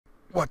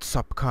What's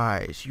up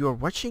guys, you're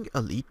watching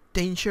Elite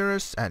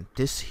Dangerous and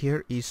this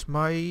here is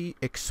my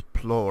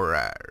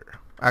Explorer.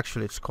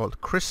 Actually it's called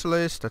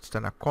Chrysalis, that's the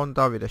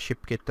Anaconda with a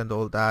ship kit and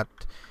all that.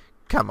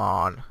 Come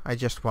on, I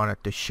just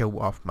wanted to show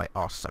off my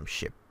awesome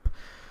ship.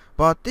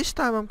 But this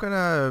time I'm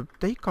gonna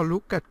take a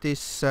look at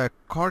this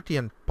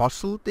Guardian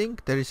puzzle thing.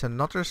 There is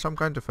some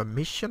kind of a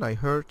mission. I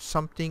heard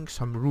some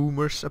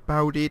rumors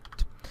about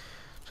it.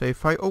 So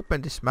if I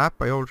open this map,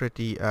 I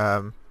already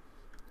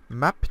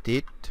mapped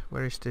it.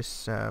 Where is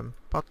this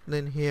button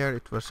in here?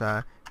 It was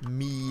a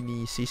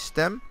mini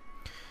system.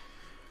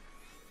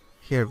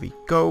 Here we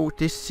go.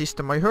 This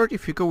system, I heard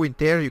if you go in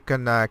there you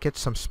can get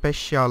some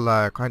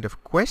special kind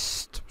of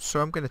quest.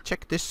 So I'm gonna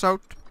check this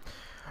out.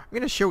 I'm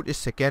gonna show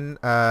this again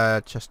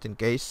just in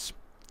case.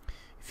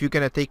 If you're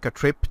gonna take a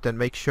trip, then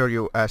make sure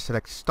you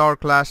select star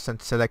class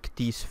and select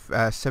these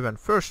 7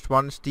 first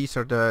ones. These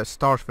are the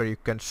stars where you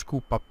can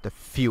scoop up the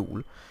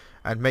fuel,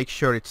 and make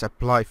sure it's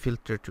apply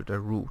filter to the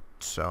route.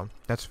 So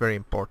that's very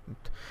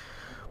important.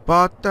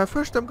 But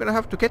first I'm gonna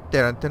have to get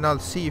there and then I'll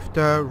see if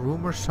the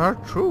rumors are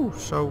true.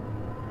 So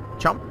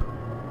jump.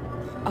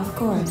 Of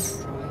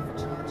course.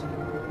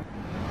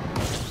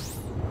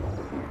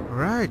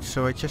 Right,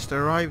 so I just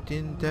arrived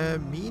in the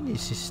mini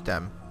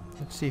system.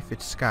 Let's see if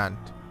it's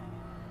scanned.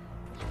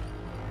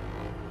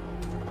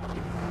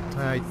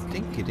 I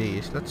think it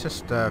is. Let's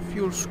just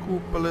fuel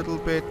scoop a little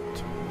bit.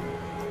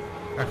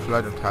 Actually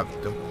I don't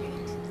have to.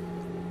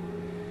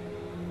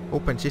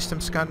 Open system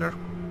scanner.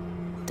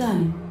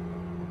 Done.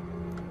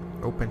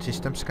 Open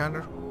system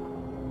scanner.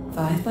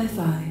 5 by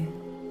 5.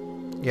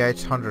 Yeah,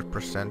 it's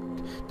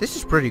 100%. This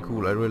is pretty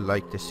cool. I really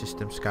like this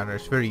system scanner.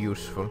 It's very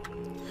useful.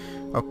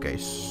 Okay,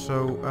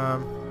 so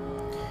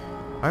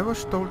I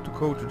was told to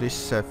go to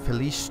this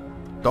Felice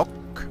dock.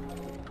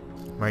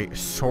 My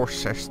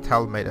sources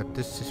tell me that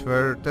this is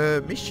where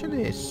the mission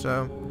is.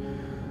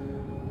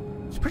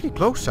 It's pretty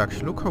close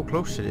actually. Look how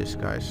close it is,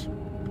 guys.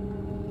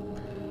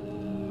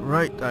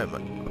 Right,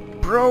 I'm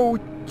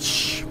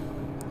approach.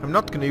 I'm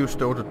not gonna use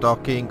the auto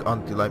docking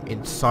until I'm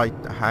inside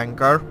the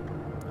hangar.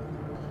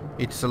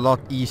 It's a lot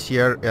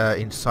easier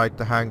inside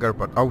the hangar,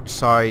 but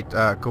outside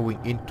going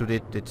into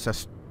it, it's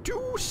just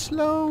too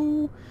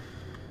slow.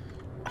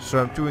 So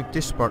I'm doing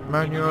this part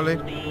manually.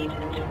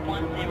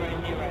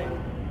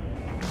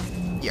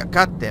 Yeah,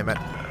 god damn it.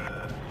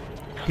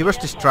 He was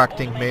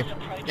distracting me.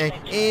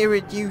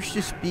 Reduce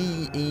the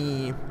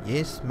speed.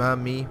 Yes,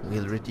 mommy,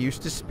 we'll reduce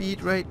the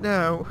speed right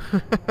now.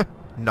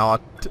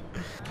 Not.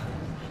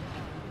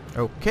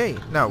 Okay,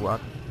 now what?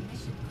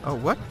 Oh,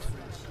 what?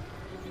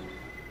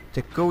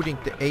 Decoding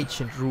the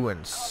ancient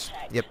ruins.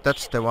 Yep,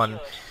 that's the one.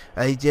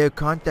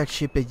 Contact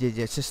ship.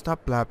 Just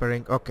stop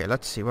blabbering. Okay,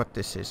 let's see what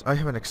this is. I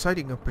have an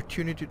exciting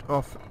opportunity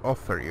to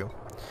offer you.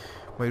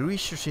 My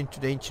research into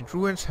the ancient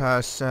ruins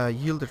has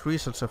yielded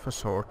results of a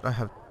sort. I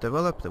have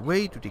developed a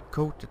way to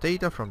decode the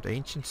data from the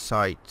ancient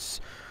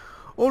sites.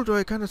 Although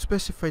I cannot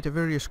specify the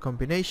various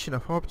combination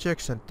of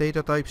objects and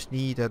data types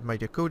needed, my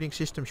decoding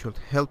system should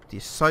help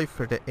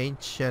decipher the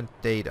ancient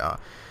data.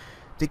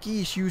 The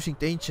key is using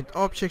the ancient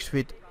objects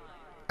with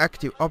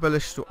active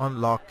obelisks to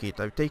unlock it.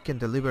 I've taken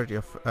the liberty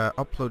of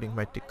uploading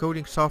my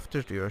decoding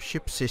software to your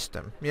ship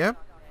system. Yeah?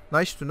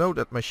 Nice to know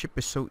that my ship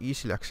is so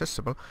easily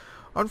accessible.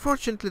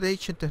 Unfortunately, the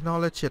ancient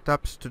technology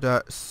adapts to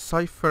the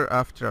cipher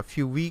after a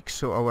few weeks,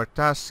 so our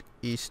task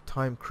is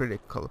time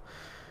critical.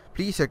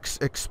 Please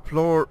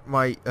explore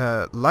my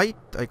light.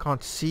 I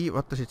can't see.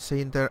 What does it say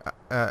in there?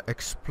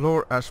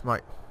 Explore as my...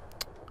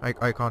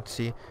 I can't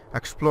see.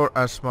 Explore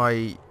as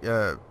my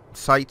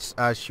sites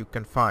as you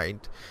can find.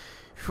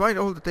 If you find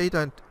all the data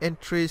and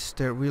entries,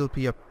 there will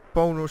be a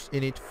bonus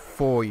in it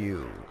for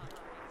you.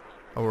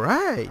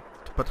 Alright,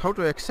 but how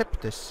do I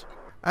accept this?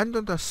 And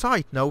on the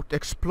side note,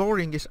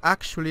 exploring is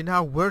actually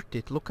now worth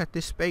it. Look at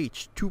this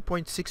page,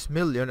 2.6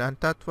 million, and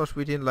that was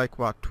within like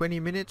what, 20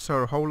 minutes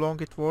or how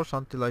long it was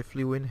until I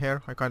flew in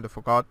here. I kind of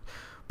forgot.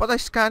 But I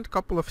scanned a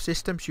couple of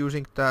systems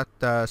using that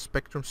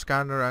spectrum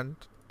scanner and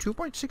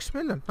 2.6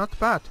 million, not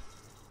bad.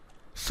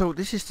 So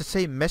this is the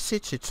same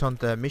message, it's on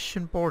the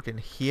mission board in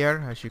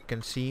here, as you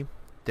can see,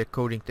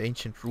 decoding the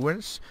ancient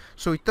ruins.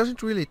 So it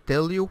doesn't really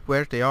tell you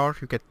where they are.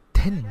 You get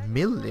 10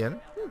 million,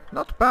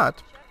 not bad.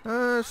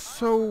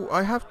 So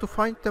I have to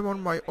find them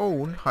on my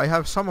own. I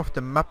have some of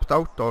them mapped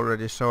out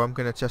already, so I'm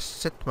gonna just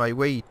set my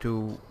way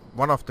to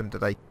one of them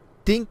that I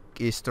think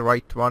is the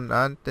right one,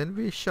 and then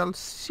we shall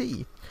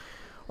see.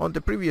 On the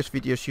previous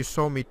videos you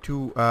saw me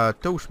do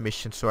those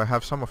missions, so I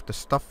have some of the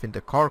stuff in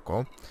the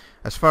cargo.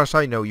 As far as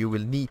I know, you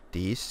will need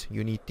these.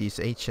 You need these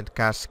ancient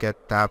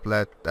casket,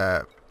 tablet,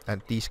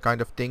 and these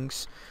kind of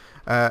things.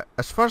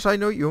 As far as I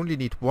know, you only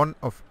need one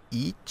of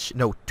each.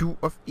 No, 2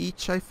 of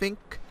each, I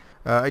think.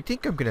 I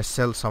think I'm gonna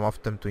sell some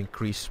of them to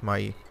increase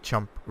my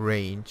jump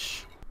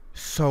range.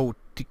 So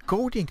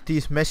decoding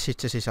these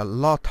messages is a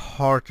lot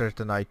harder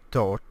than I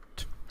thought.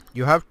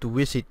 You have to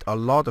visit a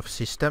lot of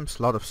systems,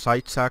 a lot of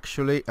sites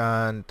actually,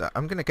 and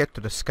I'm gonna get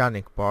to the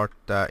scanning part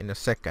in a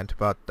second,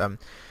 but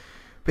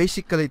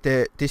basically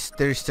there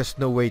is just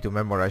no way to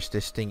memorize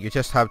this thing. You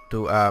just have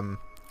to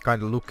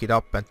kind of look it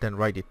up and then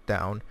write it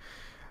down.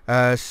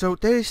 So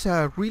there is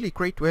a really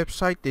great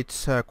website.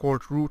 It's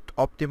called Route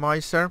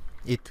Optimizer.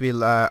 It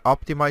will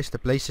optimize the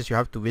places you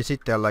have to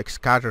visit. They're like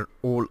scattered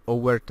all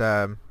over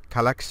the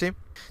galaxy.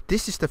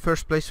 This is the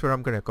first place where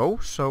I'm gonna go,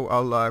 so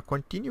I'll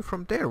continue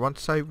from there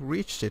once I've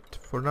reached it.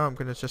 For now I'm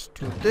gonna just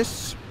do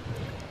this.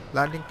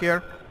 Landing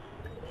gear.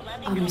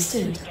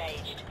 Understood.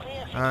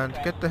 And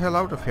get the hell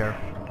out of here.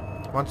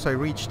 Once I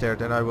reach there,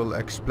 then I will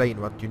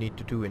explain what you need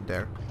to do in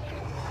there.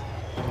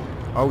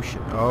 Oh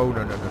shit. Oh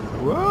no no no no.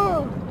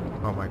 Whoa!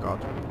 Oh my god.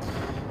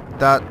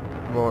 That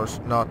was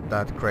not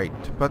that great.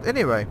 But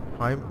anyway,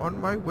 I'm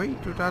on my way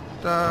to that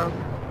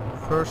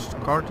first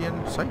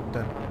Guardian site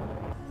then.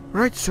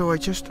 Right, so I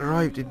just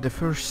arrived in the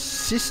first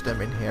system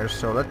in here,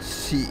 so let's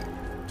see.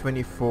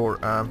 24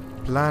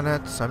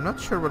 planets. I'm not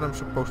sure what I'm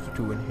supposed to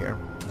do in here.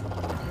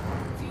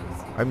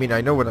 I mean, I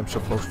know what I'm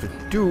supposed to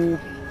do,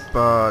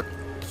 but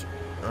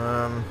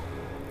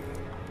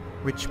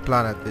which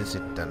planet is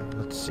it then?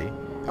 Let's see.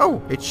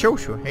 Oh, it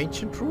shows you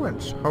ancient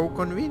ruins. How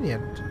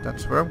convenient.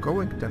 That's where I'm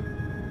going then.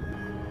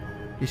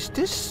 Is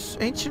this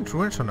ancient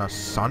ruins on a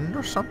sun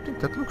or something?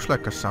 That looks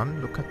like a sun.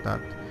 Look at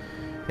that.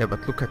 Yeah,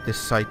 but look at this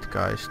site,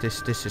 guys.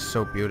 This is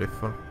so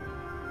beautiful.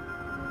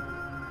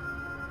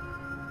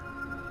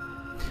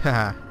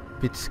 Haha,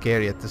 bit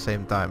scary at the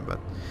same time, but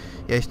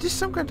yeah, is this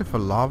some kind of a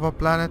lava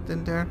planet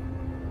in there?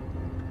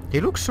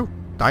 It looks so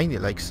tiny,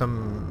 like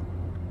some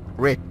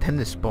red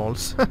tennis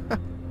balls.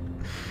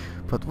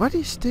 But what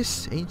is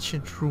this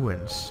ancient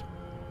ruins?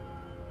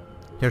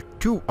 There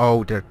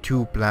are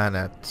two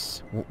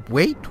planets.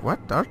 Wait,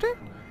 what are they?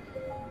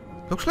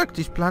 Looks like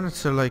these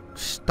planets are like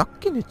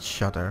stuck in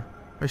each other.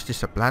 Is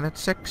this a planet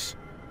 6?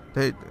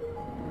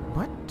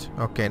 What?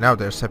 Okay, now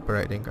they're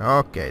separating.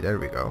 Okay, there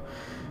we go.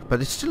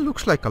 But it still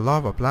looks like a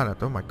lava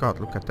planet. Oh my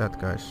god, look at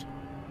that, guys.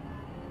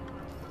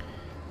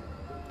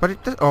 But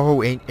it does...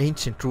 Oh,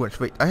 ancient ruins.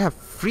 Wait, I have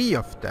 3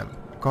 of them.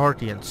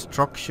 Guardian,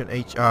 Struction,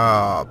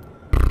 I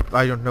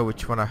don't know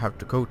which one I have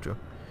to go to.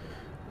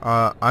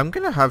 I'm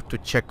gonna have to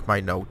check my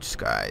notes,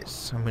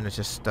 guys. I'm gonna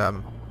just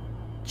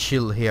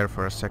chill here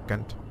for a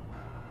second.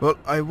 Well,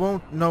 I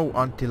won't know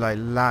until I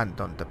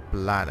land on the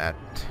planet.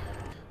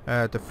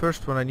 The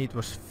first one I need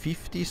was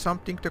 50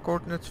 something, the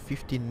coordinates.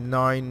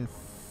 59,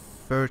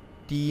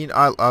 13.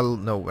 I'll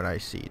know when I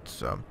see it,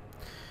 so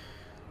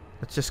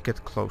let's just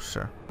get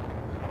closer.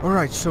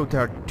 Alright, so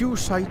there are 2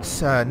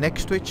 sites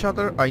next to each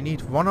other. I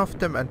need one of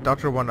them and the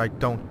other one I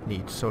don't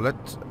need. So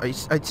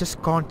I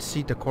just can't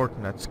see the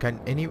coordinates.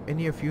 Can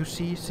any of you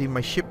see? See,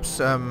 my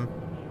ship's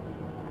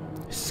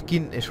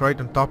skin is right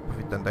on top of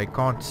it and I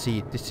can't see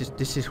it.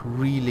 This is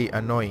really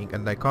annoying,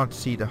 and I can't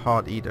see the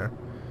HUD either.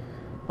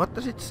 What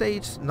does it say?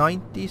 It's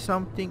 90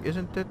 something,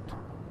 isn't it?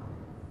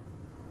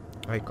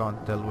 I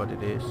can't tell what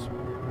it is.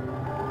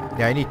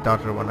 Yeah, I need the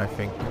other one, I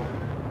think.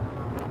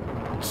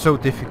 It's so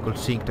difficult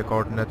seeing the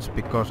coordinates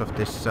because of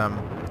this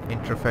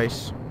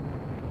interface.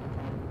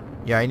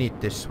 Yeah, I need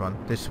this one.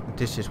 This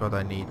is what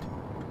I need.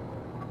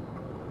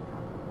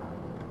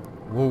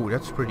 Whoa,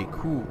 that's pretty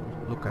cool.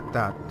 Look at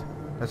that.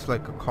 That's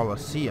like a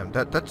Colosseum.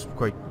 That's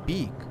quite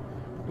big.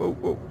 Whoa,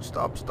 whoa,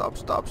 stop.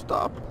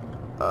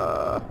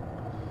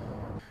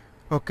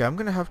 Okay, I'm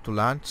gonna have to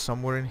land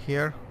somewhere in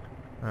here.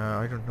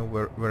 I don't know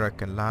where I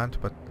can land,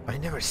 but I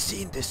never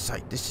seen this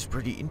site. This is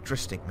pretty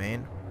interesting,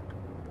 man.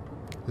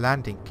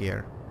 Landing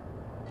gear.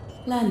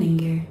 Landing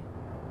gear.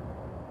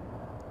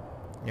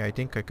 Yeah, I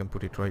think I can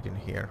put it right in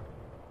here.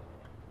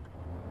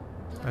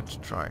 Let's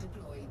try.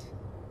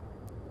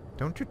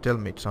 Don't you tell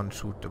me it's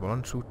unsuitable.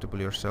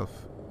 Unsuitable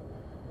yourself.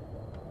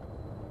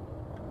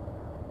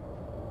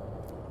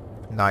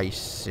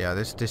 Nice. Yeah,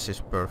 this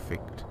is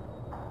perfect.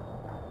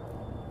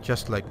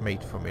 Just like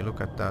made for me.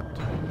 Look at that.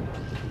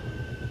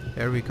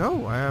 There we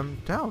go. I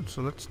am down.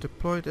 So let's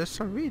deploy the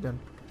SRV then.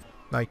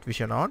 Night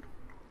vision on.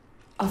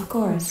 Of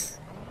course.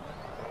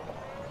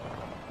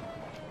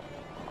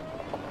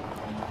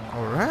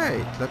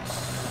 Alright,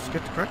 let's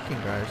get cracking,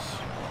 guys.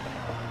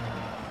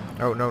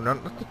 Oh no,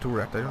 not the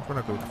turret. I don't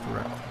want to go to the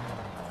turret.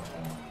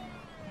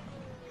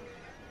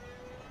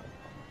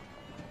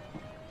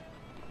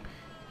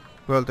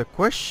 Well, the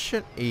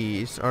question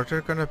is, are there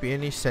gonna be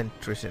any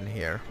sentries in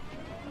here?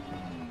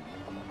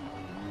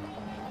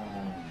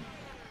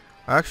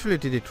 I actually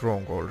did it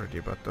wrong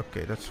already, but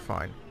okay, that's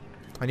fine.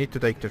 I need to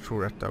take the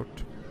turret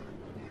out.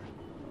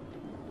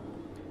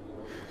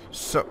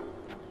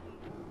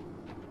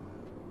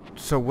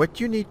 So what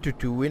you need to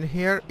do in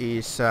here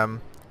is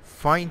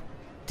find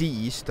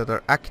these that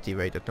are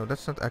activated. No,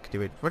 that's not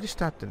activated. What is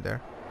that in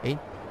there?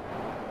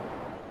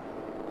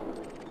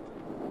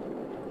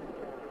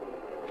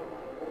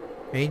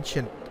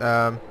 Ancient.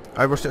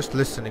 I was just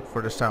listening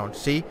for the sound.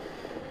 See,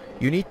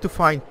 you need to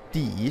find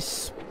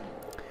these,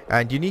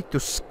 and you need to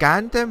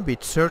scan them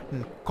with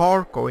certain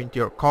cargo into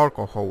your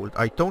cargo hold.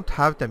 I don't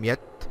have them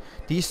yet.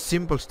 These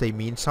symbols, they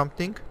mean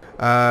something.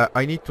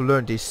 I need to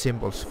learn these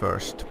symbols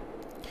first.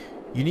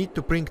 You need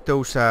to bring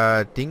those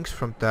things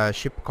from the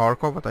ship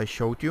cargo, what I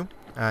showed you,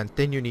 and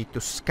then you need to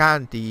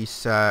scan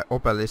these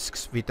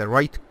obelisks with the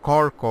right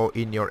cargo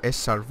in your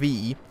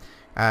SRV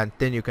and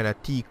then you're gonna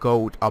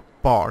decode a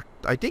part.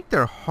 I think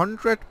there are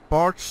 100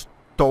 parts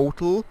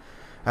total.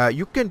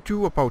 You can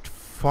do about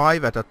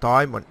 5 at a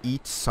time on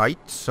each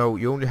site, so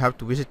you only have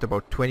to visit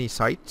about 20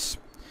 sites,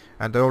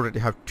 and I already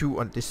have 2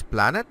 on this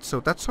planet, so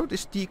that's how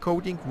this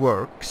decoding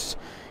works.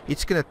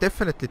 It's gonna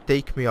definitely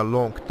take me a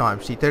long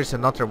time. See, there's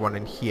another one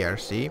in here,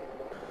 see?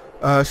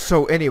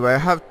 So anyway, I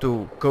have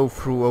to go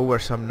through over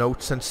some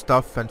notes and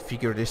stuff and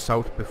figure this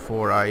out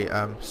before I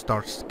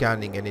start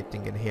scanning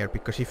anything in here,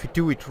 because if you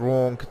do it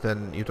wrong,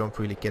 then you don't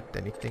really get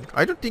anything.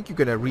 I don't think you're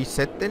gonna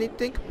reset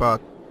anything,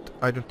 but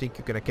I don't think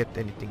you're gonna get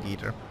anything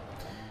either.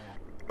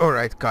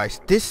 Alright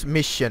guys, this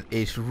mission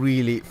is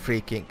really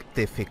freaking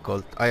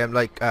difficult. I am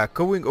like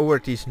going over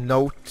these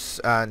notes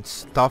and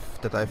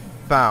stuff that I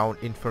found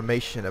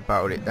information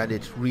about it, and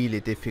it's really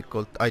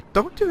difficult. I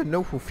don't even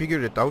know who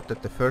figured it out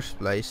at the first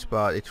place,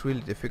 but it's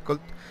really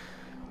difficult.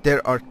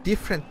 There are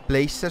different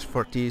places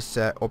for these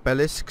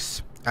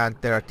obelisks, and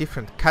there are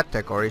different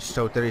categories,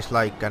 so there is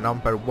like a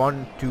number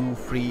 1, 2,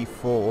 3,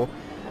 4,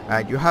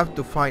 and you have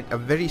to find a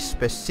very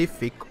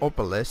specific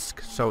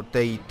obelisk, so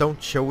they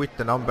don't show it,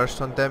 the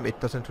numbers on them, it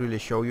doesn't really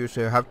show you,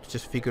 so you have to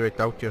just figure it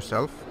out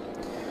yourself.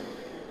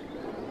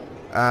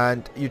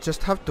 And you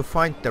just have to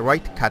find the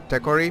right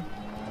category.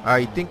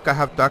 I think I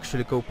have to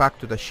actually go back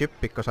to the ship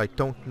because I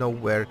don't know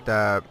where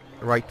the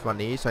right one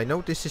is. I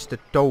know this is the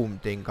dome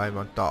thing I'm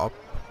on top,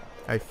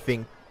 I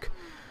think.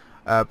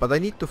 But I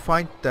need to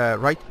find the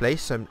right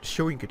place. I'm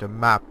showing you the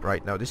map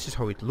right now. This is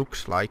how it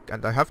looks like,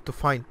 and I have to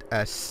find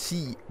a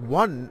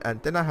C1,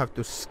 and then I have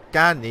to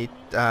scan it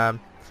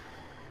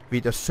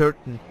with a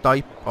certain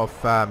type of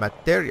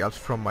materials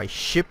from my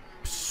ship.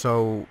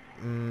 So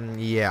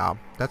yeah,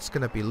 that's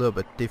gonna be a little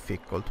bit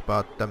difficult,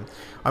 but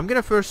I'm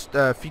gonna first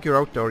figure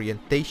out the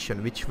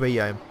orientation, which way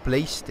I am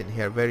placed in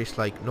here, where is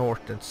like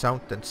north and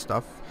south and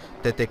stuff.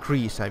 The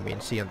degrees, I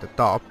mean, see on the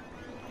top.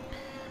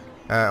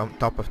 On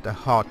top of the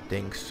hot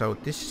thing. So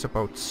this is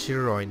about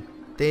 0 in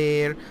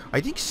there.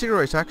 I think 0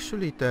 is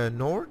actually the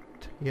north.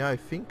 Yeah, I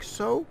think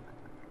so.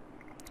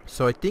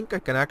 So I think I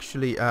can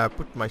actually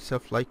put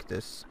myself like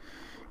this.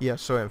 Yeah,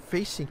 so I'm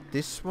facing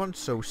this one,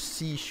 so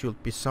C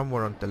should be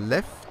somewhere on the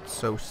left.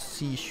 So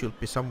C should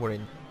be somewhere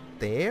in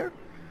there.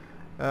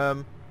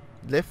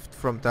 Left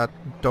from that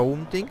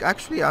dome thing.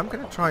 Actually, I'm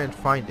gonna try and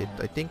find it.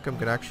 I think I'm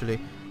gonna actually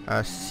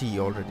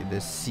see already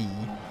the C.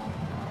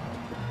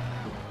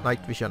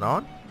 Night vision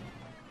on.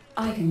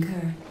 I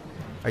concur.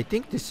 I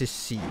think this is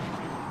C.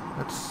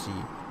 Let's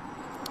see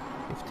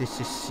if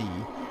this is C.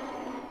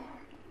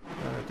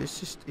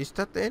 This is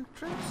that the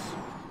entrance?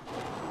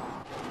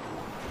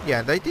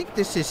 Yeah, and I think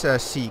this is a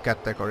C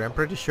category. I'm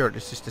pretty sure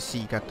this is the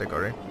C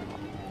category.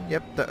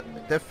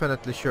 Yep,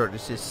 definitely sure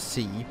this is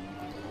C.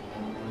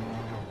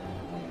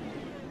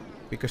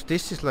 Because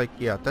this is like,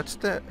 yeah, that's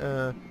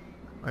the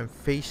I'm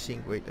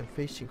facing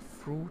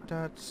through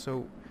that,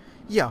 so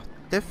yeah,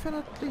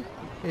 definitely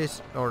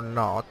is or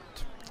not.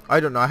 I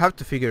don't know, I have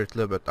to figure it a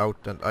little bit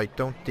out, and I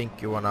don't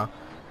think you wanna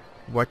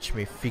watch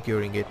me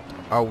figuring it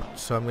out,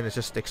 so I'm gonna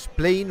just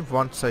explain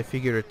once I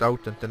figure it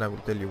out, and then I will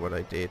tell you what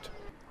I did.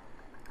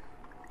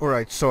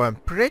 Alright, so I'm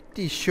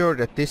pretty sure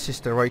that this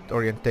is the right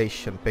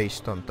orientation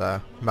based on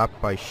the map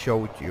I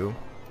showed you.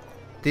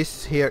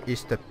 This here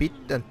is the pit,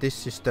 and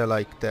this is the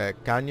like the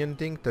canyon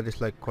thing that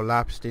is like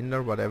collapsed in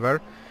or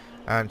whatever.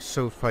 And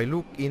so if I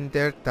look in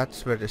there,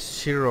 that's where the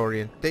 0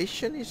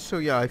 orientation is. So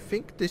yeah, I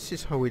think this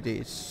is how it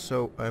is.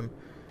 So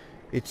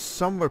it's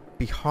somewhere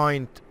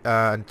behind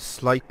and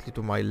slightly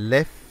to my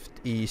left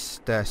is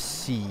the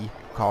C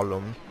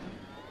column.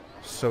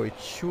 So it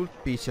should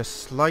be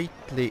just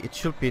slightly, it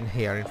should be in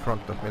here in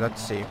front of me.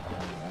 Let's see.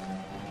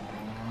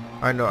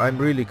 I know, I'm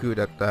really good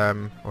at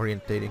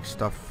orientating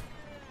stuff.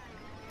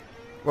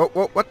 Whoa,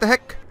 what the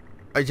heck?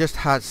 I just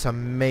had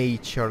some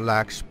major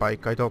lag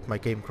spike. I thought my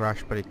game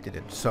crashed, but it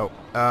didn't. So,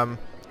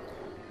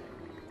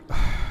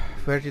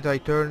 where did I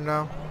turn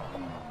now?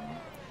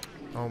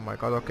 Oh my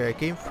god, okay, I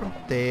came from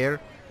there.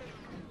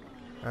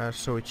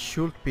 So it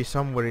should be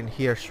somewhere in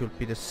here, should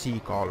be the C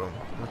column.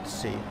 Let's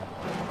see.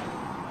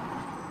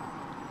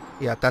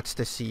 Yeah, that's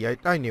the C.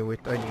 I knew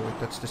it,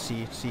 that's the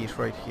C. C is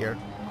right here.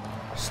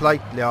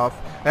 Slightly off.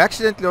 I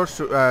accidentally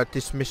also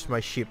dismissed my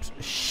ship.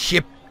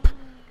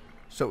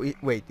 So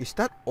wait, is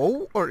that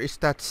O or is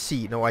that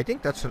C? No, I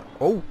think that's an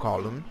O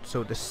column.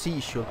 So the C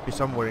should be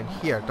somewhere in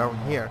here, down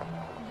here.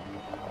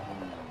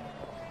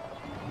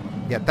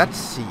 Yeah, that's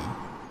C.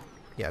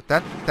 Yeah,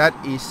 that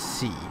is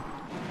C.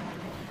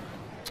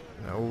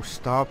 No,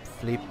 stop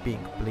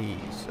flipping,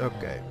 please.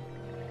 Okay.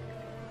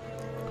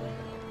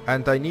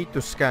 And I need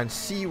to scan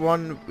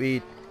C1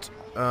 with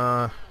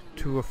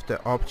 2 of the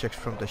objects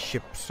from the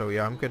ship. So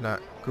yeah, I'm gonna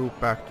go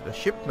back to the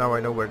ship. Now I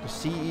know where the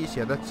C is.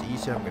 Yeah, that's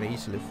easy. I'm gonna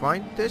easily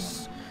find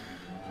this.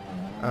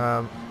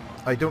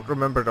 I don't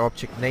remember the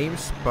object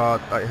names,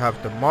 but I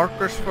have the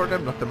markers for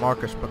them. Not the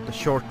markers, but the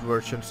short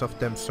versions of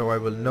them, so I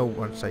will know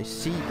once I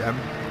see them.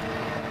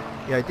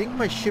 Yeah, I think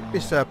my ship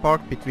is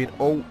parked between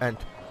O and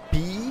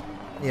P.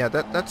 Yeah,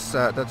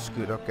 that's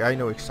good. Okay, I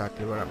know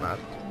exactly where I'm at.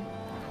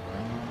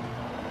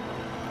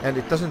 And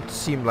it doesn't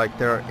seem like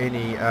there are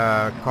any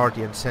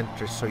Guardian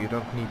sentries, so you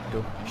don't need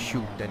to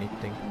shoot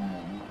anything.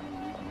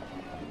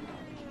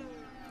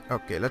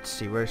 Okay, let's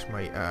see, where's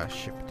my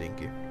ship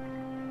thingy?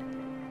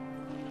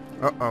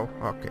 Uh-oh,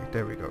 okay,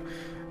 there we go.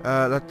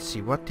 Let's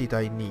see, what did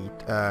I need?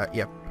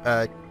 Yep,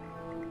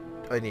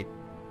 I need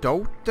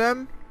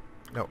totem.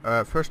 No,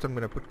 first I'm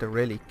gonna put the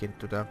relic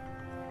into the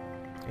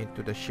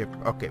ship.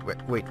 Okay,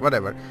 wait,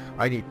 whatever.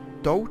 I need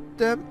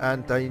totem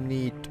and I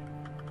need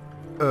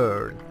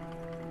urn.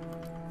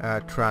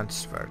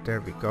 Transfer,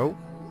 there we go.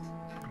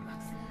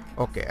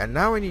 Okay, and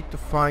now I need to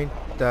find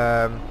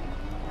the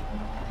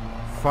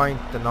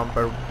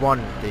number 1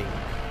 thing.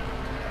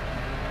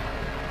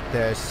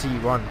 The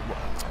C1.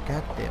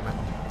 God damn it.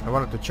 I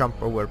wanted to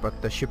jump over,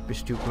 but the ship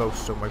is too close,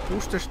 so my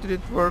boosters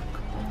didn't work.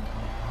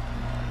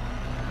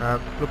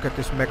 Look at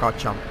this mega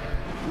jump.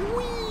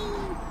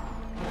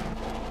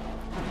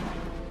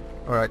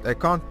 Alright, I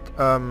can't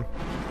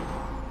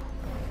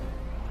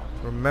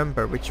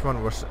remember which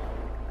one was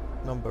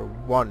number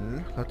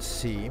 1. Let's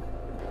see.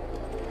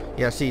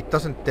 Yeah, see, it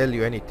doesn't tell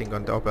you anything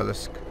on the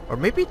obelisk. Or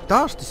maybe it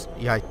does.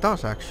 Yeah, it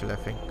does actually, I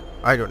think.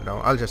 I don't know.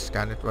 I'll just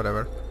scan it,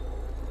 whatever.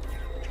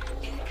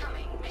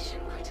 Incoming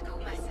mission critical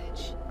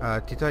message.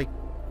 Did I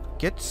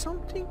get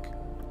something?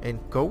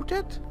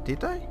 Encoded?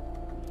 Did I?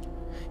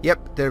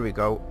 Yep, there we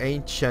go.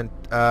 Ancient,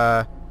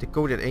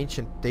 decoded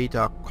ancient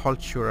data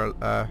cultural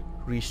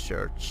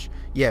research.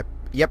 Yep,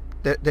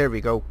 there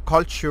we go.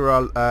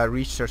 Cultural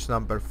research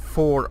number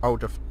 4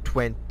 out of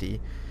 20.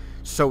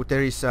 So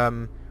there is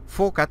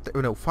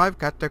 5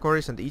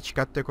 categories, and each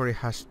category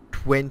has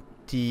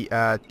 20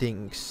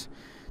 things.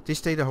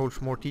 This data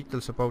holds more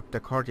details about the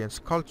Guardians'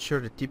 culture.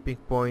 The tipping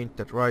point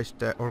that rise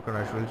the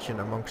organized religion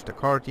amongst the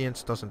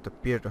Guardians doesn't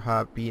appear to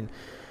have been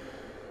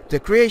the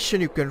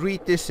creation. You can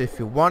read this if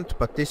you want,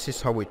 but this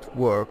is how it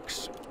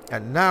works.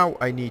 And now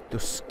I need to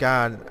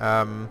scan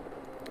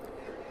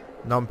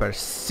number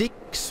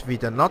 6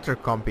 with another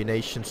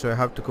combination, so I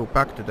have to go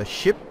back to the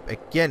ship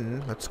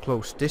again. Let's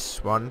close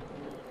this one.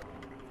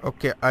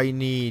 Okay, I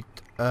need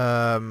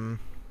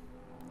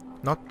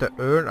not the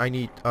urn, I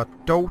need a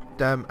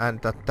totem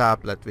and a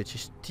tablet, which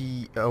is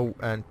TO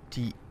and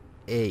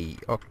TA.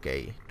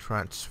 Okay,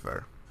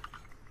 transfer.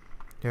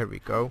 There we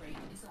go.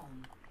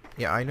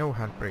 Yeah, I know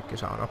handbrake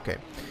is on. Okay.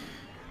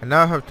 And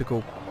now I have to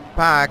go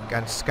back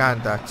and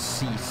scan that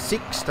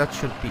C6. That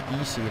should be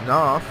easy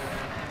enough.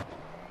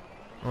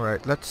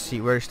 Alright, let's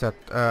see. Where is that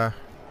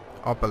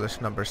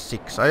obelisk number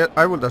 6?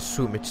 I would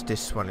assume it's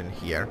this one in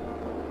here.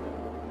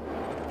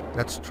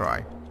 Let's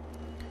try.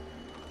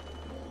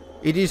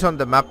 It is on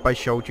the map I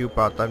showed you,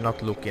 but I'm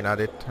not looking at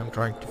it. I'm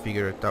trying to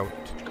figure it out.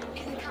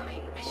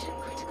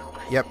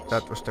 Yep,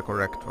 that was the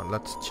correct one.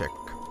 Let's check.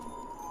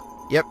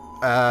 Yep,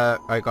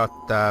 I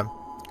got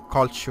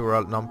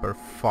cultural number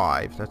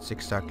 5. That's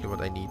exactly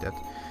what I needed.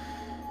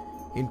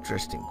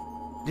 Interesting.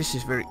 This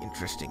is very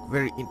interesting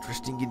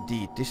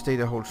indeed. This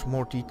data holds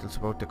more details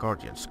about the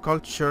Guardians'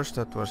 cultures.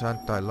 That was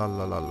anti-la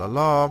la la la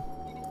la.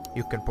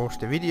 You can pause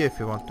the video if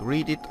you want to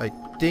read it. I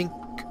think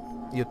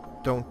you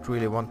don't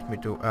really want me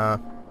to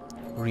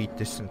read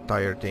this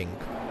entire thing.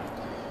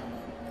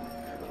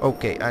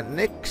 Okay, and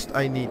next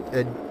I need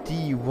a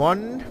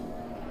D1.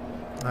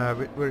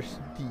 Where's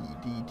D?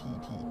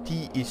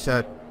 D is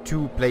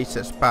 2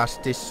 places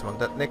past this one.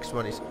 That next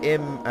one is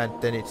M, and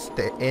then it's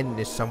the N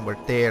is somewhere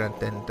there, and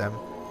then the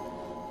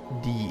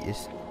D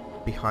is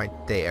behind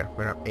there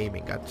where I'm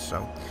aiming at.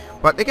 So,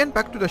 but again,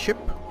 back to the ship.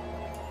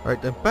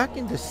 Right, I'm back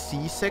in the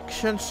C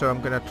section, so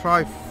I'm gonna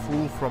try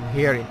through from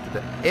here into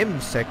the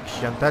M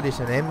section. That is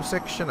an M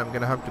section. I'm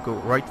gonna have to go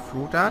right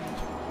through that.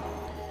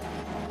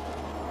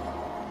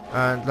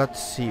 And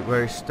let's see,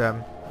 where is the...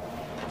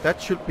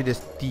 That should be this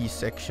D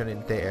section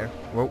in there.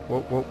 Whoa,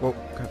 whoa, whoa, whoa.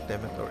 God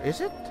damn it. Or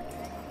is it?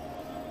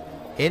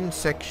 N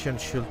section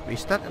should be...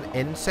 Is that an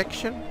N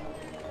section?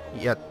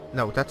 Yeah,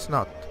 no, that's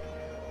not.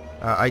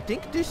 I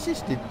think this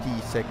is the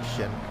D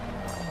section.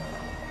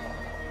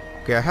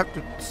 Okay, I have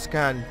to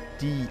scan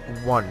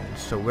D1.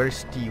 So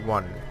where's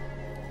D1?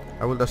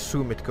 I will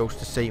assume it goes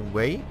the same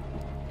way.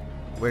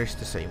 Where's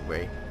the same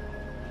way?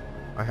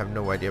 I have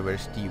no idea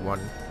where's D1.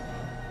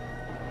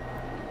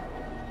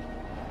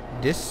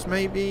 This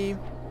maybe?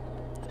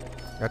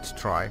 Let's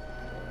try.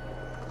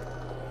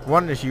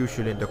 1 is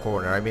usually in the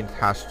corner. I mean, it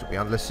has to be,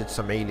 unless it's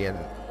some alien.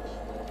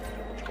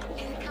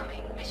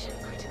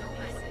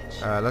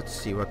 Let's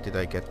see, what did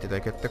I get? Did I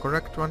get the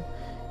correct one?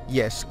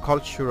 Yes,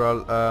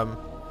 cultural,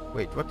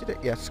 wait, what did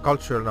I... Yes,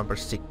 cultural number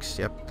 6.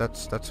 Yep,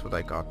 that's what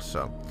I got.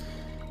 So,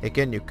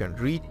 again, you can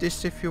read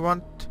this if you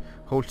want.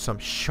 Holds some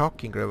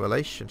shocking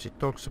revelations. It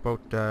talks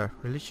about the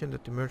religion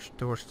that emerged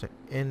towards the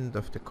end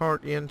of the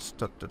Guardians.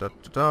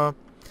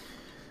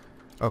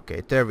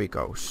 Okay, there we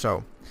go.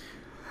 So,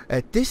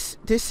 this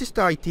is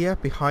the idea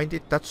behind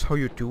it. That's how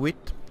you do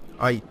it.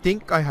 I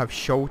think I have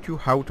showed you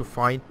how to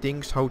find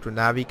things, how to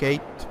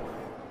navigate.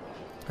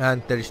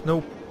 And there is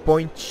no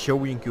point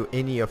showing you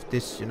any of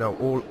this, you know,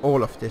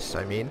 all of this,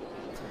 I mean.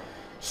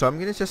 So I'm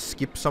gonna just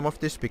skip some of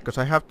this because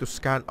I have to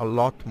scan a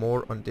lot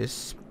more on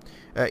this.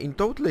 In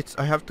total,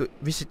 I have to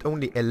visit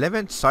only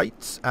 11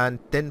 sites and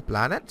 10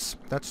 planets.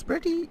 That's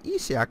pretty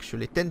easy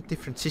actually. 10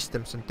 different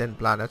systems and 10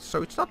 planets.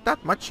 So it's not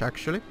that much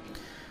actually.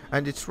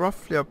 And it's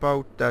roughly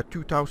about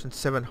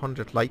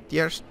 2,700 light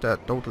years, the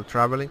total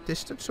traveling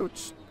distance. So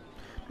it's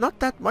not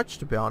that much,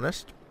 to be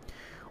honest.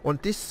 On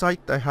this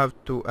site I have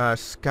to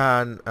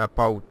scan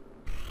about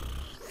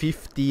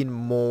 15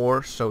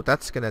 more. So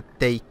that's gonna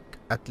take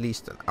at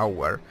least an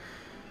hour.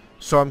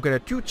 So I'm gonna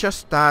do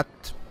just that.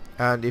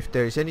 And if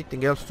there is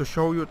anything else to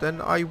show you,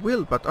 then I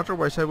will. But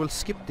otherwise I will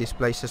skip these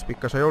places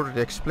because I already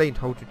explained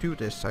how to do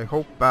this. I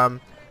hope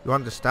you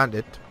understand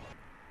it.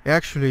 I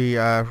actually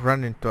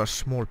ran into a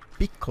small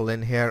pickle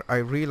in here. I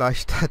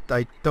realized that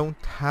I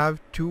don't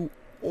have 2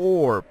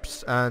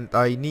 orbs. And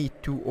I need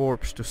 2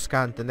 orbs to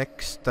scan the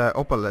next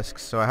obelisk.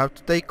 So I have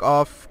to take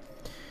off,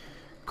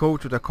 go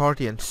to the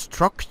Guardian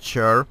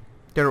structure.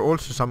 There are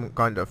also some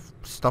kind of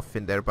stuff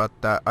in there, but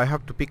I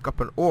have to pick up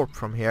an orb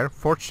from here.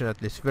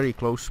 Fortunately, it's very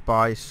close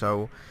by,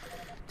 so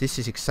this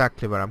is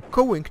exactly where I'm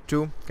going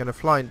to. Gonna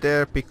fly in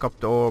there, pick up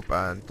the orb,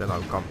 and then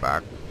I'll come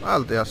back.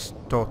 I'll just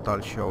thought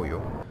I'll show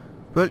you.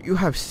 Well, you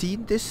have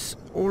seen this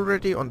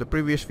already on the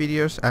previous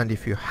videos, and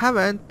if you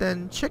haven't,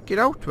 then check it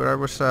out where I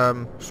was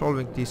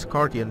solving these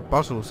Guardian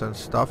puzzles and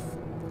stuff.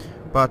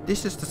 But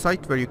this is the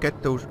site where you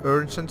get those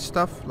urns and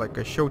stuff, like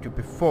I showed you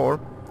before.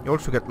 You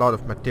also get a lot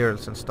of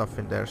materials and stuff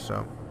in there,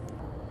 so...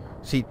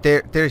 See,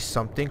 there is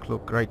something,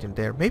 look, right in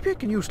there. Maybe I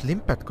can use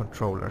limpet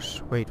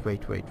controllers. Wait, I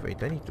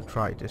need to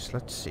try this,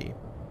 let's see.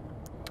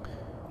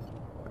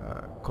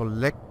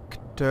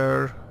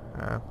 Collector...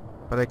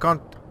 but I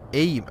can't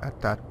aim at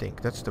that thing,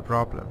 that's the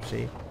problem,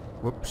 see?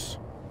 Whoops.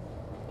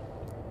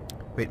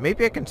 Wait,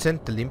 maybe I can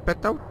send the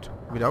limpet out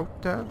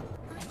without...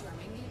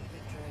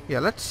 Yeah,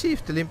 let's see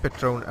if the limpet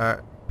drone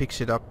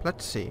picks it up,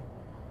 let's see.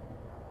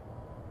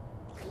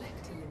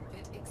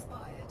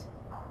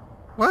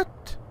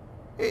 What?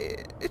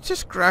 It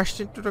just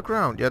crashed into the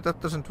ground. Yeah, that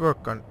doesn't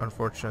work,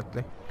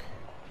 unfortunately.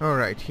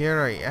 Alright,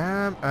 here I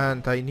am,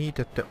 and I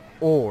needed the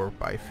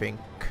orb, I think.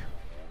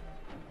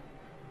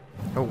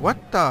 Oh,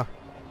 what the?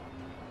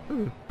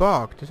 Oh, it's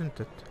bugged, isn't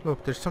it?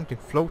 Look, there's something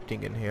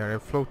floating in here.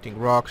 Floating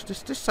rocks.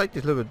 This site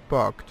is a little bit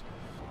bugged.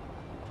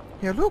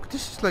 Yeah, look,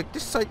 this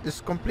site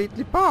is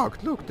completely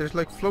bugged. Look, there's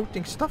like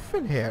floating stuff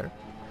in here.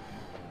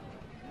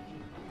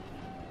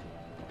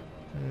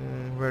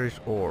 Where is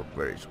orb?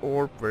 Where is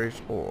orb? Where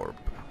is orb?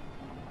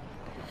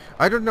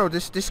 I don't know,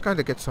 this kind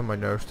of gets on my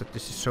nerves that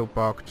this is so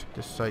bugged,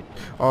 this site.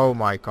 Oh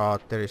my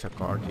god, there is a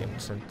Guardian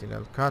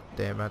Sentinel. God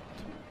damn it.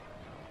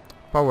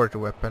 Power to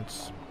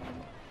weapons.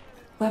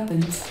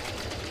 Weapons.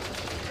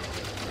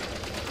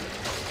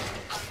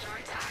 Under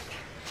attack.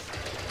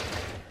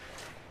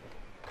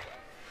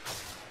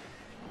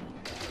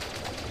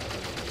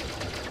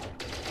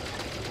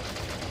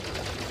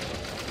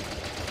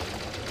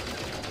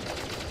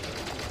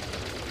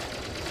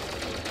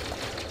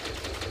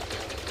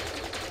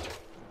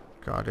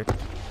 Got it.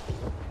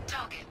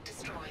 Target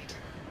destroyed.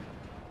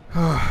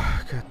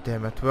 God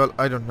damn it. Well,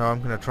 I don't know.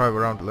 I'm gonna drive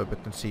around a little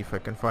bit and see if I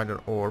can find an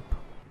orb.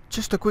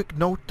 Just a quick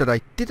note that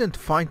I didn't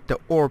find the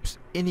orbs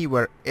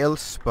anywhere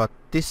else but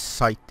this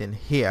site in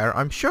here.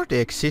 I'm sure they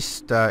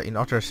exist in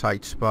other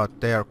sites, but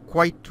they are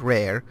quite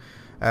rare.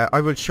 I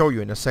will show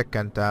you in a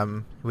second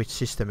which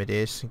system it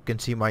is. You can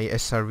see my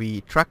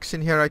SRV tracks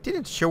in here. I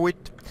didn't show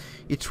it.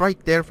 It's right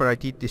there where I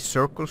did these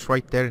circles,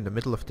 right there in the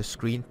middle of the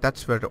screen.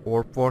 That's where the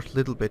orb was, a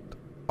little bit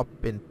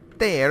up in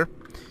there.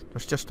 It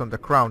was just on the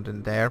ground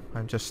in there.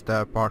 I'm just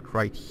parked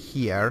right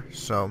here,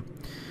 so...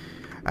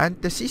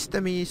 And the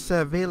system is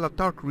Vela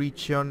Dark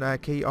Region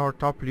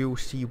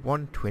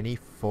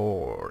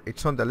KRWC124.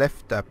 It's on the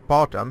left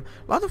bottom.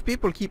 A lot of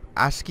people keep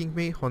asking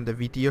me on the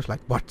videos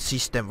like what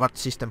system,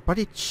 but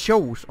it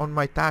shows on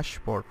my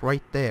dashboard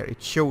right there.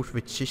 It shows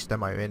which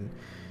system I'm in.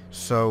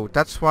 So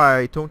that's why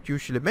I don't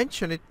usually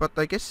mention it, but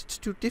I guess it's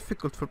too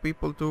difficult for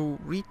people to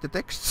read the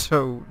text,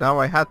 so now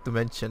I had to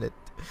mention it.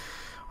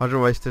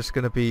 Otherwise there's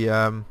gonna be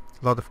a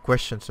lot of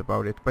questions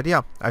about it. But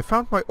yeah, I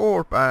found my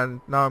orb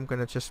and now I'm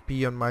gonna just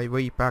be on my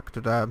way back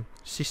to the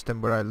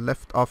system where I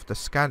left off the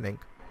scanning.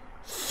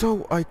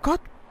 So I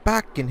got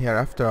back in here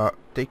after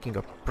taking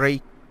a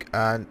break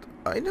and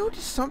I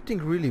noticed something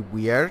really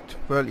weird.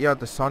 Well, yeah,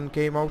 the sun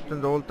came out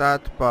and all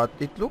that, but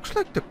it looks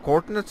like the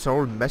coordinates are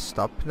all messed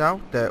up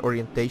now, the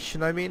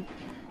orientation I mean.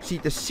 See,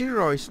 the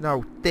 0 is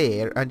now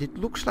there and it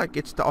looks like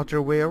it's the other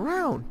way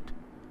around.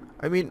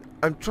 I mean,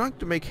 I'm trying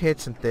to make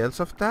heads and tails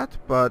of that,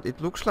 but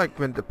it looks like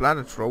when the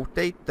planets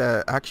rotate,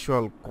 the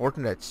actual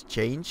coordinates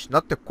change.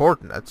 Not the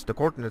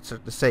coordinates are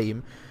the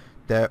same.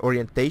 The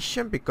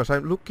orientation, because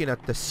I'm looking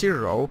at the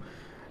 0,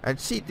 and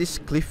see this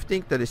cliff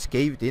thing that is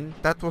caved in,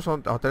 that was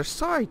on the other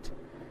side.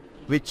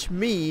 Which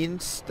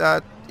means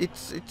that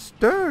it's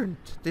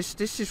turned. This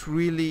is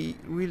really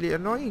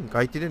annoying.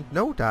 I didn't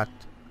know that.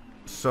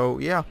 So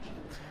yeah,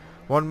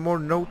 one more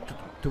note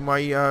to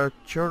my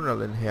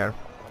journal in here.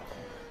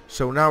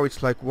 So now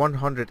it's like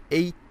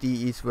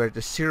 180 is where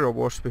the 0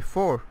 was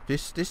before.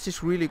 This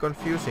is really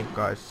confusing,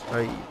 guys.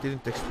 I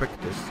didn't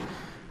expect this.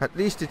 At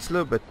least it's a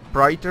little bit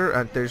brighter,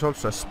 and there's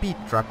also a speed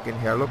truck in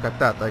here. Look at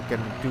that. I can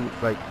do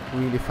like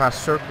really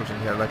fast circles in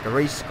here, like a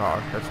race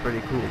car. That's pretty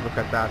cool. Look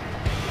at that.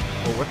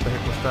 Oh, what the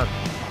heck was that?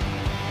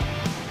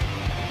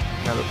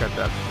 Now look at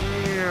that.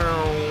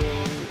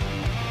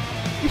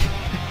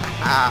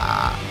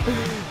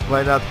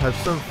 Why not have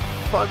some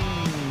fun?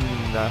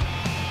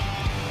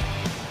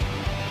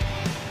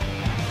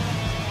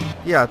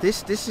 Yeah,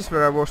 this is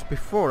where I was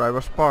before. I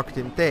was parked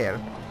in there.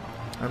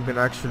 I'm gonna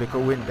actually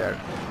go in there.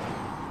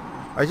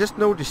 I just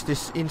noticed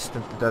this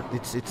instant that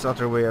it's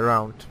other way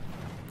around.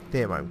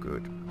 Damn, I'm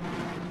good.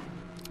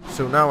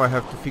 So now I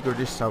have to figure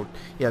this out.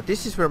 Yeah,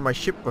 this is where my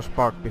ship was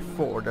parked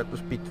before. That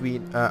was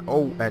between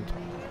O and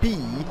P.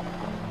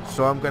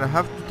 So I'm gonna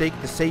have to take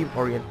the same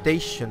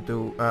orientation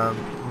to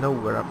know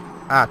where I'm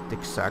at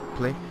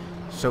exactly.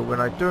 So when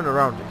I turn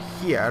around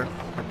here,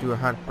 I do a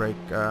handbrake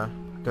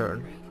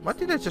turn. What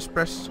did I just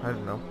press? I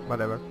don't know.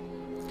 Whatever.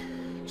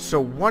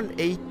 So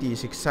 180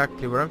 is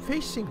exactly where I'm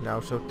facing now.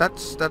 So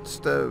that's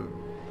the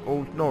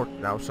old north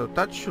now. So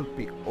that should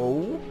be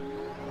O.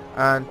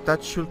 And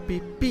that should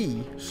be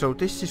P. So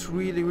this is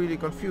really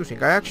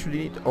confusing. I actually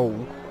need O.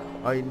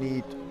 I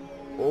need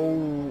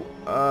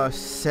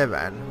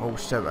O7.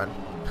 07.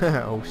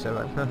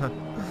 07.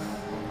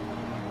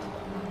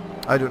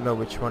 I don't know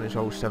which one is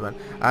 07.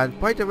 And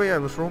by the way, I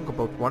was wrong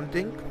about one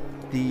thing.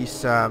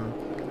 These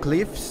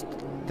cliffs,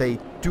 they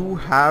do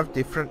have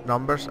different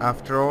numbers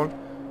after all.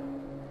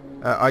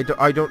 I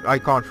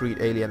can't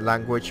read alien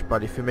language,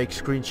 but if you make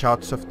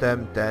screenshots of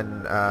them,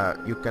 then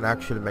you can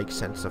actually make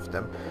sense of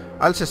them.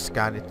 I'll just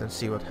scan it and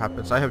see what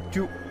happens. I have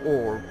 2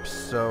 orbs,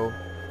 so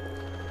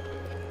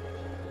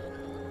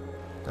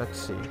let's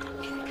see.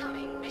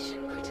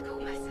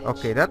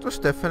 Okay, that was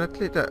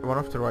definitely one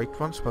of the right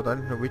ones, but I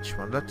don't know which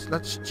one.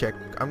 Let's check.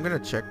 I'm gonna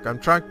check. I'm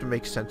trying to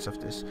make sense of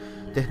this.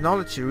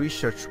 Technology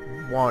research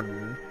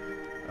 1,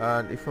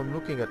 and if I'm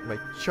looking at my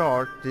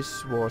chart,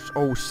 this was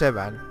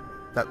 07.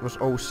 That was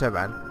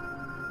 07.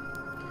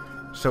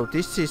 So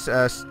this is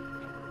as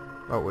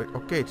oh wait,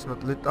 okay, it's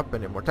not lit up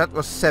anymore. That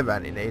was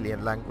 7 in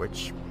alien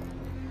language.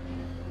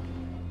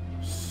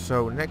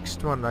 So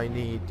next one I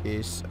need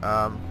is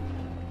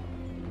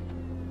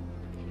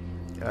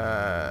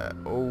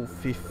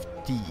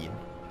 015.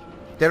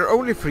 There are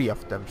only 3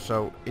 of them,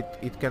 so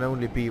it can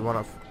only be one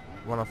of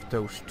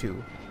those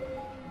 2.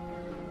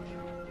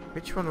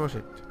 Which one was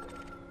it?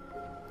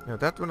 No,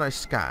 that one I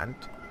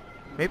scanned.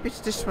 Maybe it's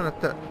this one at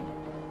the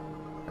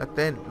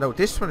end. No,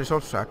 this one is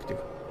also active.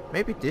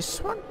 Maybe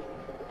this one?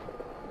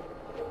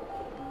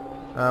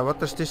 What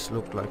does this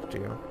look like to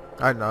you?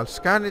 I don't know, I'll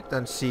scan it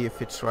and see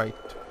if it's right.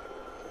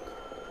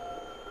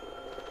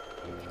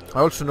 I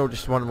also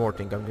noticed one more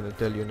thing I'm gonna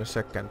tell you in a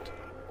second.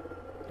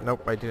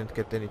 Nope, I didn't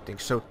get anything.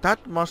 So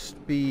that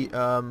must be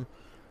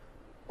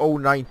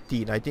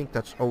 019. I think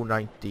that's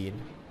 019.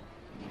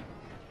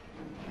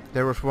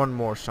 There was one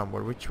more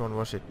somewhere. Which one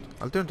was it?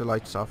 I'll turn the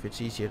lights off,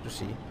 it's easier to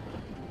see.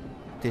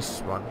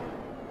 This one.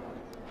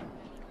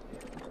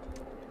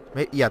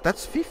 Yeah,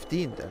 that's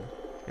 15 then.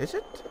 Is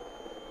it?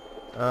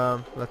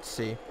 Let's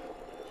see.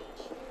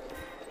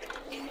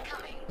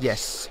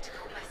 Yes.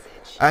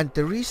 And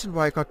the reason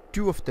why I got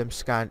 2 of them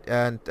scanned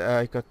and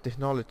I got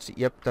technology,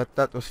 yep,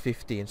 that was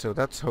 15. So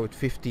that's how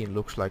 15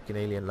 looks like in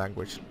alien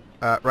language.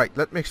 Right,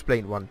 let me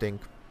explain one thing.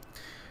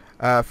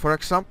 For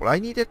example, I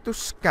needed to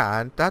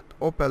scan that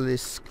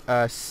obelisk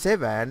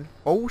 7,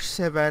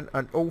 07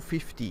 and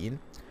 015.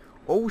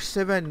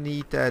 07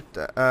 needed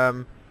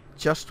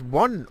just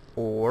 1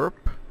 orb.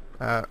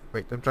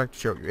 Wait, I'm trying to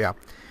show you, yeah.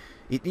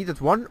 It needed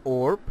 1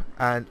 orb,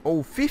 and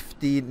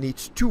 015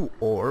 needs 2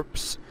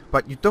 orbs.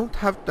 But you don't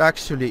have to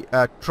actually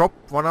drop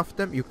one of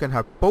them. You can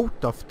have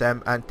both of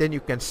them, and then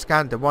you can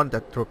scan the one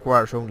that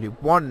requires only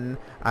 1,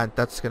 and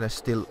that's gonna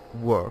still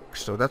work.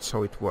 So that's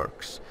how it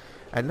works.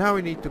 And now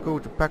we need to go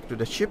back to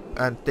the ship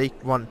and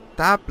take 1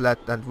 tablet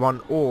and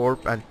 1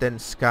 orb, and then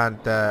scan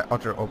the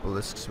other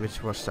obelisks,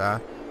 which was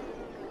that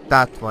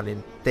one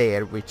in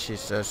there, which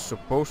is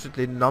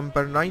supposedly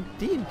number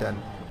 19 then.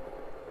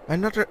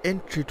 Another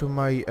entry to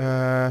my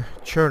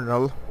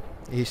journal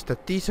is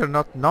that these are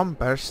not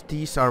numbers,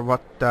 these are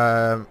what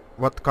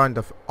kind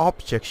of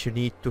objects you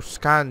need to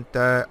scan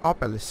the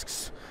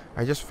obelisks.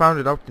 I just found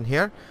it out in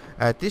here.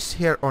 This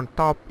here on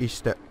top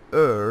is the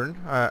urn.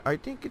 I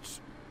think it's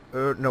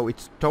no,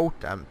 it's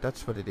totem.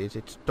 That's what it is.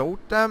 It's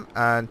totem,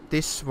 and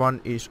this one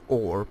is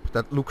orb.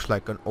 That looks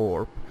like an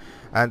orb.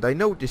 And I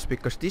know this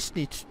because this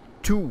needs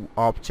 2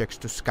 objects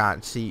to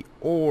scan. See,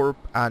 orb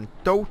and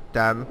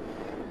totem.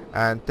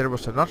 And there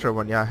was another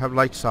one. Yeah, I have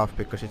lights off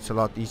because it's a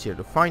lot easier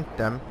to find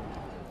them.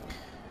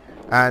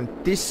 And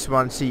this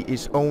one, see,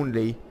 is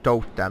only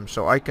totem.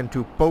 So I can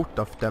do both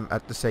of them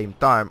at the same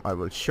time. I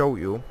will show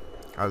you.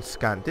 I'll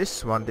scan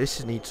this one.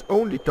 This needs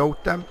only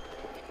totem.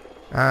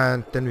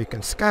 And then we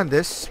can scan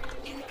this.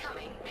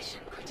 Incoming mission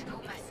critical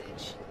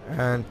message.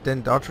 And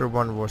then the other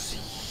one was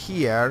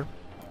here.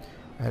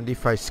 And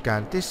if I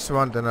scan this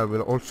one, then I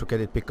will also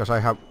get it because I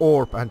have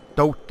orb and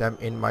totem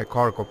in my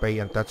cargo bay,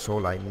 and that's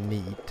all I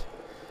need.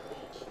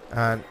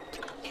 And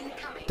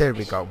there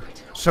we go.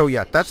 So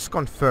yeah, that's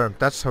confirmed.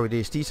 That's how it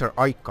is. These are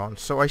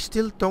icons. So I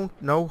still don't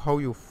know how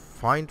you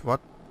find what,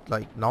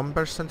 like,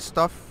 numbers and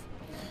stuff.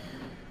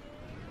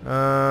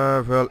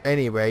 Well,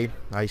 anyway,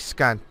 I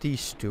scanned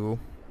these two.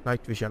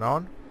 Night vision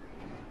on.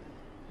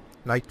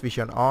 Night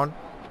vision on.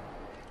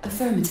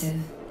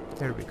 Affirmative.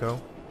 There we go.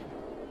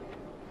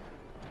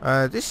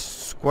 This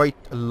is quite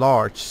a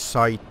large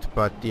site,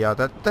 but yeah,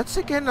 that's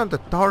again on the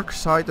dark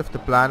side of the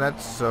planet,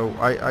 so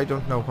I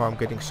don't know how I'm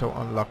getting so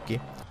unlucky.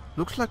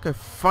 Looks like I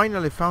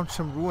finally found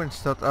some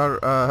ruins that are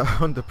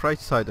on the bright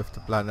side of the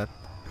planet.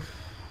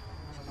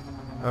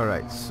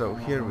 Alright, so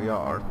here we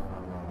are.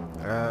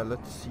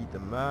 Let's see the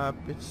map.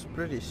 It's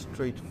pretty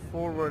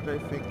straightforward, I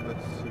think.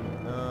 Let's see.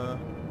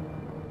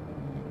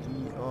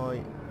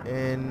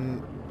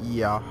 D-I-N...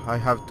 Yeah, I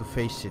have to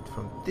face it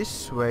from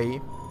this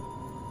way.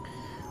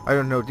 I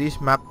don't know,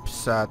 these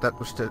maps, that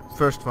was the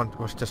first one,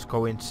 was just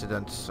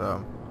coincidence.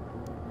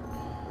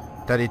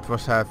 That it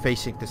was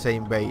facing the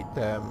same way.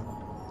 The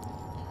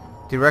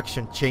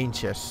direction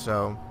changes,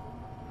 so...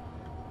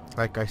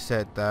 Like I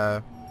said,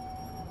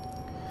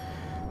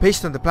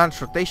 based on the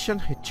planet's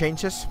rotation, it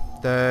changes.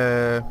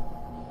 The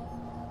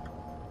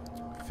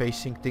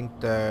facing thing,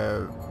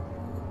 the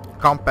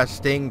compass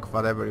thing,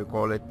 whatever you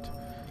call it.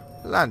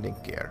 Landing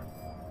gear.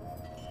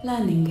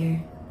 Landing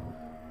gear.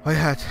 I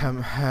had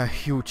a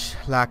huge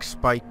lag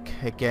spike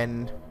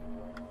again.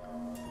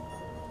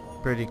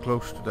 Pretty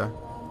close to the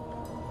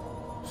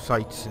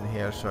sites in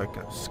here, so I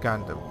can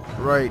scan them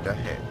right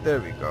ahead.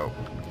 There we go.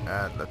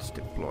 And let's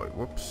deploy.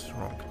 Whoops,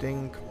 wrong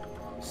thing.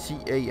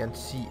 CA and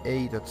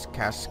CA, that's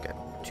casket.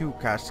 2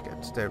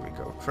 caskets, there we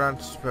go.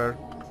 Transfer.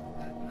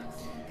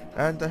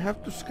 And I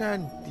have to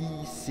scan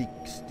D6.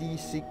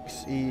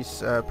 D6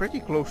 is pretty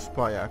close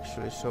by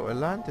actually, so I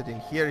landed in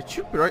here. It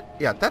should be right.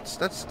 Yeah, that's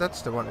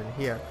the one in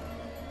here.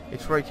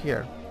 It's right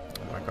here.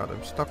 Oh my god,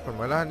 I'm stuck on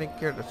my landing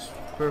gear. That's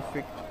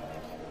perfect.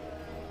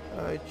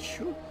 It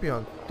should be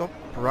on top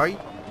right.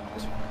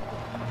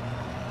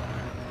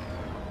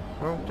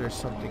 Oh, there's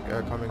something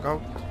coming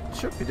out. It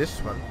should be this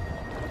one.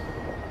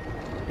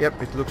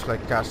 Yep, it looks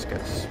like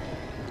caskets.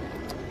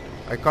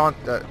 I can't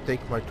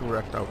take my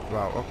turret out.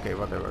 Wow, okay,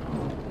 whatever.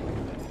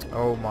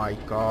 Oh my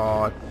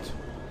god.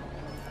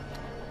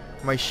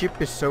 My ship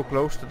is so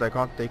close that I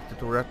can't take the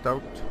turret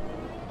out.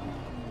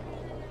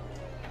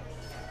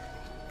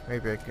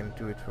 Maybe I can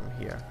do it from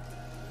here.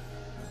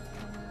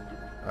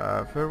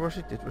 Where was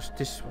it? It was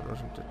this one,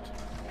 wasn't it?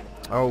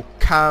 Oh,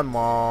 come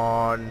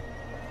on!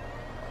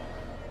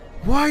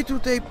 Why do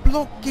they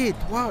block it?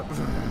 What?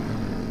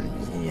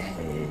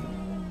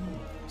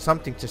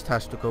 Something just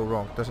has to go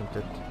wrong, doesn't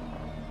it?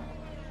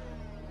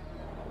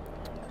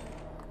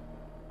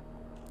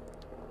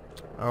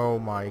 Oh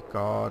my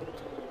god.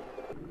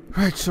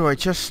 Right, so I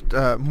just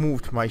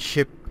moved my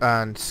ship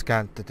and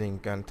scanned the thing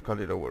and got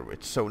it over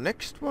with. So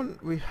next one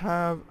we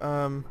have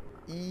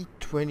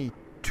E22.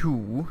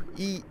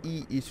 E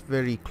is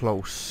very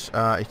close.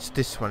 It's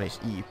this one is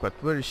E, but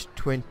where is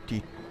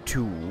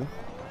 22?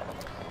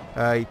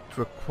 It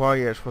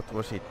requires, what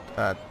was it?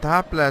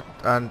 Tablet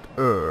and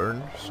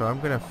urn. So I'm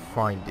gonna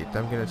find it.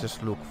 I'm gonna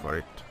just look for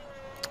it.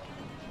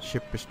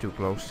 Ship is too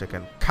close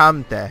again.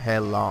 Come the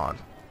hell on.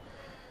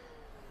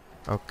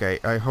 Okay,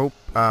 I hope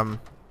I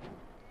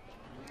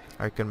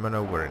can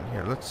maneuver in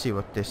here. Let's see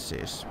what this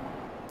is.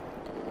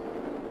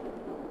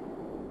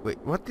 Wait,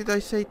 what did I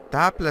say?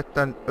 Tablet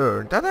and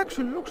urn. That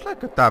actually looks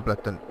like a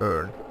tablet and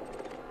urn.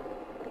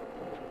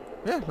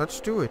 Yeah,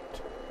 let's do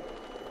it.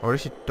 Or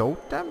is it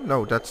totem?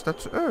 No, that's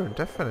urn.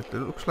 Definitely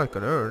looks like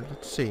an urn.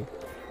 Let's see.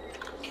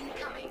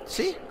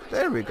 See?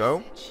 There we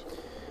go.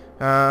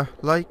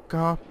 Like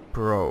a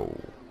pro.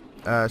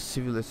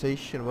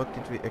 Civilization. What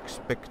did we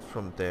expect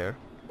from there?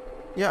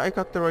 Yeah, I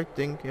got the right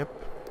thing. Yep.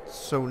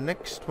 So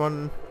next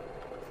one,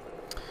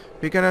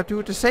 we're gonna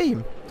do the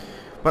same.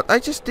 But I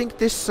just think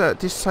this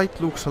this site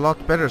looks a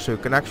lot better, so you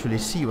can actually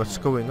see what's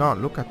going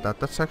on. Look at that.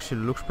 That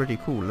actually looks pretty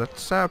cool.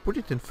 Let's put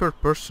it in third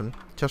person,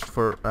 just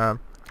for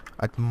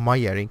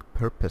admiring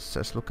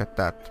purposes. Look at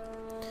that.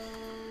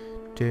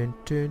 Dun,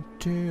 dun,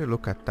 dun.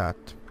 Look at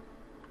that.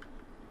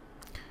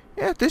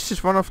 Yeah, this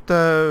is one of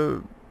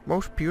the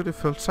most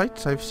beautiful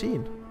sights I've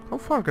seen. How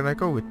far can I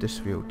go with this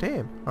view?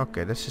 Damn.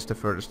 Okay, this is the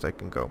furthest I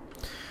can go.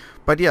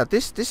 But yeah,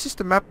 this is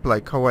the map,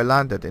 like how I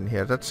landed in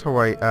here. That's how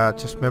I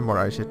just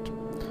memorize it.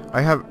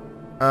 I have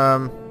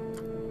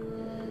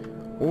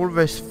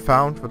always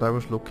found what I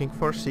was looking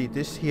for. See,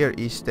 this here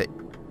is the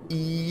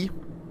E,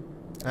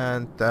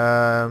 and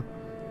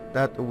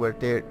that over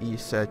there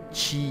is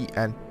G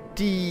and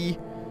D.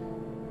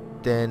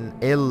 Then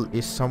L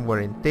is somewhere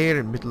in there,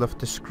 in the middle of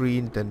the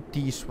screen. Then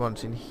these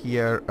ones in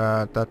here.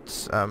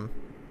 That's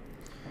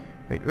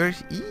wait, where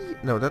is E?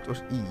 No, that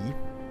was E.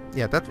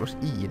 Yeah, that was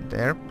E in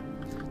there.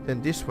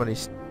 Then this one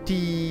is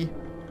T,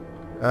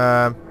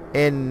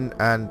 N,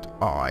 and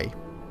I.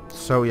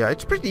 So yeah,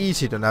 it's pretty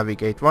easy to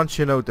navigate. Once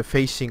you know the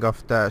facing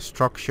of the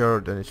structure,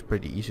 then it's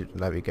pretty easy to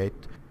navigate.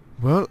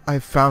 Well, I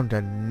found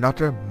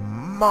another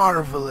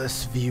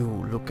marvelous view.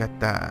 Look at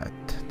that.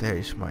 There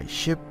is my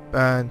ship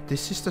and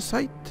this is the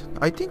site.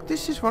 I think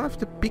this is one of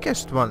the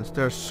biggest ones.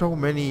 There are so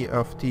many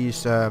of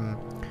these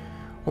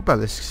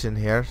obelisks in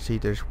here. See,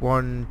 there's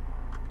 1,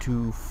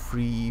 2,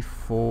 3,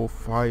 4,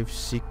 5,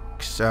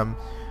 6. I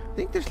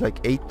think there's like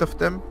 8 of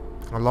them.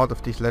 A lot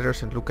of these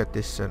letters, and look at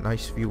this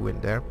nice view in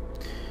there.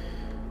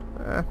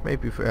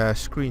 Maybe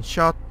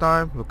screenshot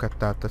time. Look at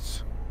that.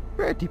 That's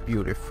pretty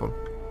beautiful.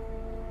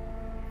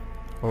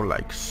 Or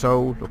like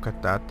so. Look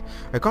at that.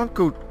 I can't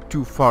go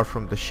too far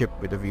from the ship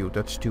with the view.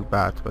 That's too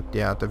bad. But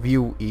yeah, the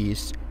view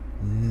is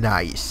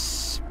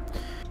nice.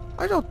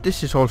 I thought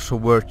this is also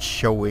worth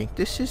showing.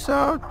 This is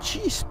a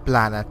cheese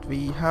planet.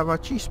 We have a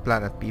cheese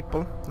planet,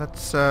 people.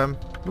 Let's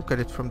look at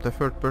it from the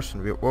third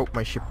person view. Oh,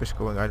 my ship is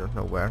going I don't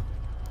know where.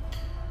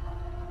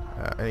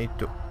 I need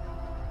to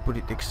put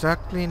it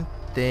exactly in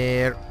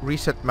there.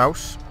 Reset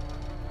mouse.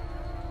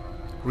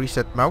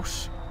 Reset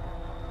mouse.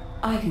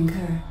 I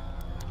concur.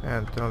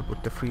 And then I'll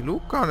put the free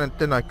look on and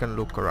then I can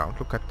look around.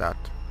 Look at that.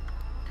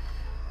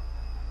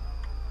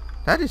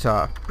 That is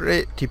a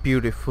pretty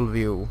beautiful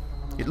view.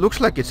 It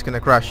looks like it's gonna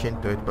crash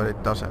into it, but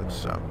it doesn't,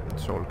 so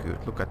it's all good.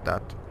 Look at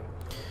that.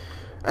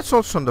 That's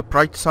also on the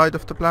bright side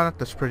of the planet.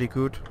 That's pretty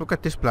good. Look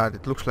at this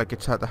planet. It looks like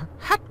it's had a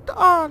hat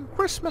on.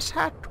 Christmas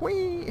hat.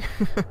 Whee!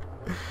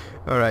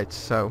 Alright,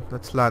 so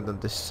let's land on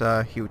this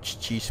huge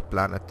cheese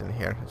planet in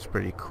here. It's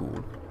pretty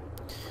cool.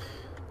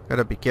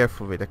 Gotta be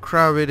careful with the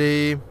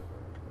gravity.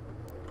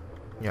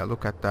 Yeah,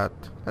 look at that.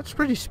 That's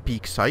pretty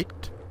peak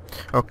sight.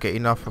 Okay,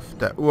 enough of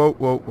that. Whoa,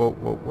 whoa, whoa,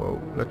 whoa,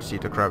 whoa. Let's see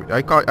the gravity.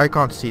 I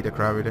can't see the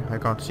gravity. I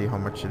can't see how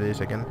much it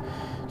is again.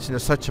 It's in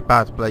such a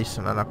bad place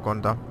on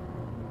Anaconda.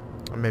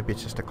 Maybe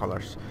it's just the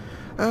colors.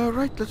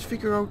 Right, let's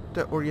figure out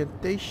the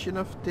orientation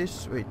of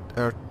this. Wait,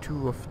 there are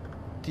 2 of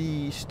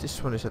these.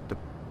 This one is at the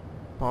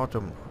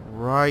bottom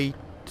right.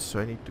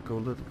 So I need to go a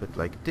little bit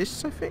like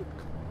this, I think.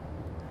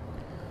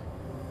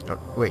 Oh,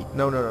 wait,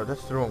 no,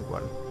 that's the wrong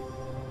one.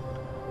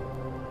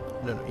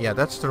 No, yeah,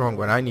 that's the wrong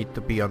one. I need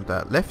to be on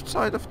the left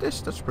side of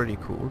this. That's pretty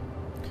cool.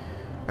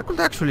 I could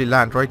actually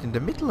land right in the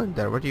middle in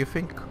there. What do you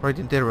think? Right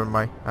in there where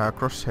my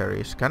crosshair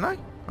is. Can I?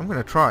 I'm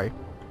gonna try.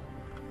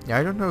 Yeah,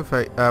 I don't know if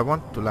I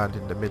want to land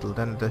in the middle.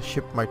 Then the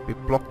ship might be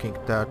blocking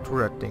the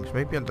turret things.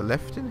 Maybe on the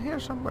left in here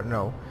somewhere?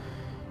 No.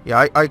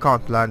 Yeah, I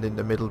can't land in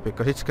the middle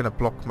because it's gonna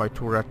block my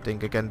turret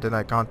thing again. Then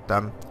I can't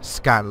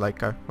scan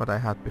like what I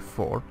had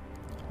before.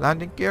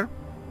 Landing gear?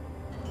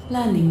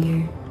 Landing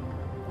gear.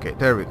 Okay,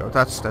 there we go.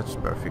 That's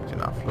perfect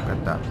enough. Look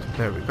at that.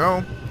 There we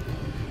go.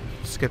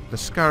 Let's get the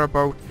scarab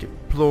out.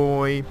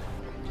 Deploy.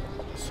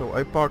 So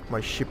I parked my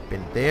ship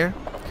in there.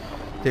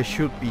 There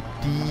should be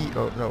D.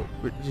 Oh no,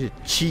 is it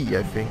G?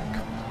 I think.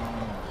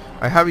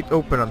 I have it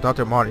open on the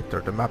other monitor,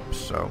 the map.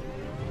 So.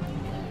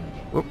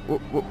 Whoop,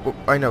 whoop, whoop, whoop.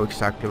 I know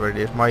exactly where it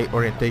is. My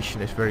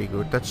orientation is very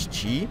good. That's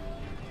G.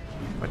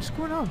 What's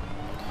going on?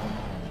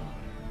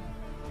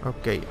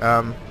 Okay.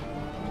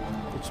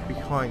 It's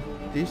behind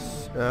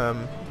this.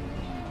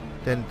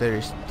 Then there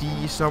is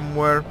D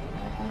somewhere.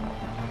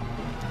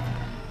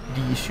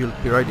 D should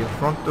be right in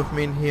front of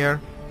me in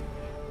here.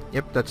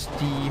 Yep, that's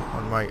D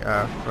on my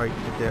right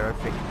there, I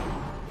think.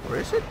 Or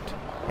is it?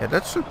 Yeah,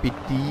 that should be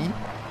D.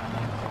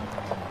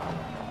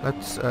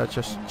 Let's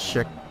just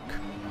check.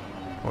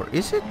 Or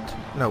is it?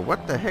 No,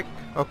 what the heck?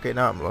 Okay,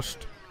 now I'm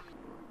lost.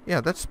 Yeah,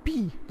 that's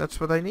B.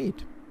 That's what I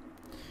need.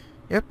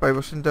 Yep, I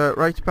was in the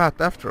right path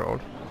after all.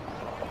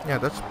 Yeah,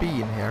 that's B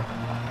in here.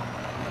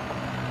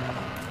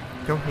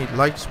 Don't need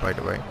lights, by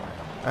the way.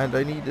 And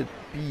I needed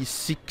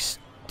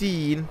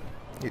B16.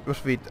 It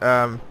was with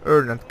urn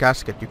and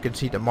casket. You can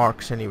see the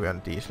marks anyway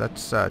on these.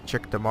 Let's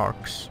check the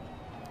marks.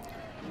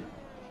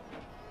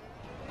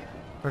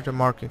 Where are the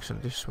markings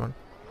on this one?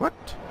 What?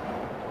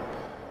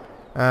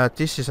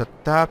 This is a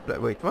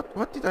tablet. Wait,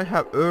 what did I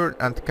have? Urn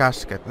and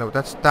casket. No,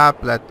 that's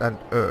tablet and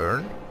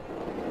urn.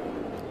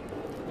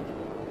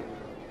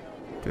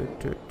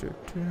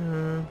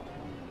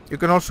 You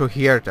can also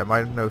hear them.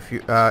 I don't know if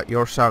you,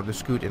 your sound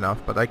is good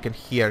enough, but I can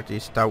hear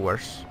these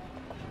towers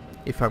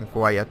if I'm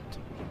quiet.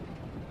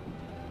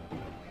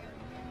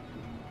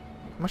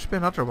 Must be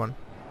another one.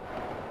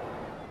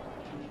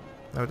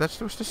 No, that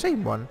was the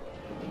same one.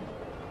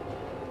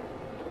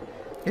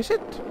 Is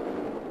it?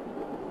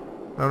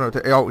 No,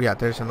 oh yeah,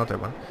 there's another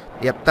one.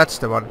 Yep, that's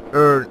the one.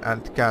 Urn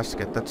and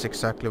casket. That's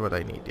exactly what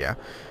I need, yeah.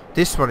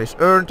 This one is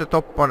urn, the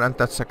top one, and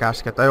that's a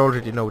casket. I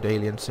already know the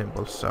alien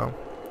symbols, so...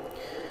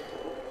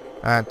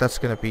 And that's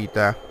gonna be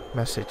the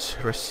message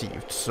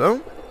received,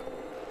 so...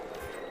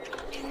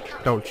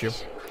 Told you.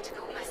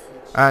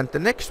 And the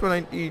next one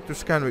I need to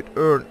scan with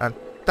urn and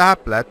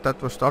tablet.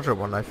 That was the other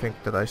one I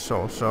think that I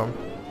saw, so...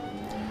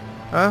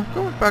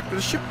 going back to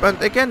the ship,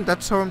 and again,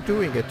 that's how I'm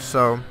doing it,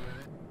 so...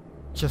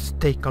 Just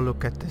take a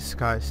look at this,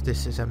 guys.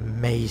 This is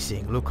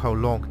amazing. Look how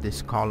long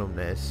this column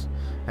is.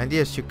 And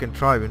yes, you can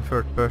drive in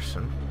third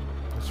person.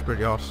 That's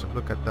pretty awesome.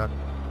 Look at that.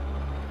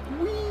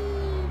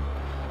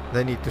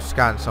 They need to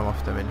scan some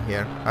of them in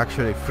here.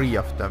 Actually 3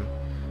 of them.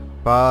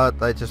 But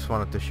I just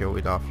wanted to show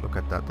it off. Look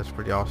at that. That's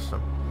pretty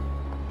awesome.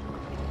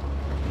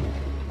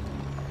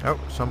 Oh,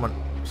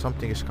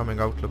 something is coming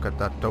out. Look at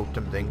that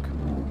totem thing.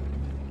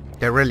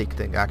 The relic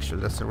thing,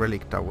 actually. That's a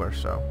relic tower,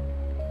 so.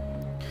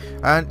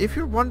 And if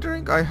you're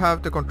wondering, I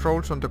have the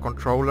controls on the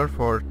controller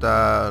for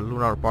the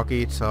lunar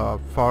buggy. It's a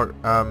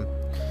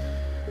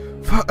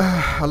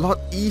a lot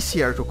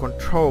easier to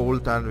control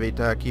than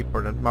with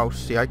keyboard and mouse.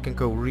 See, I can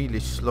go really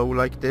slow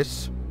like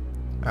this,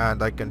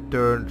 and I can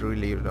turn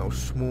really, you know,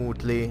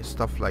 smoothly,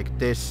 stuff like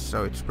this.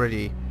 So it's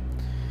pretty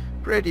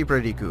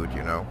good,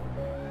 you know.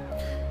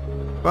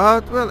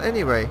 But well,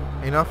 anyway,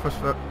 enough of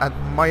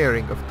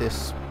admiring of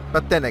this.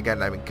 But then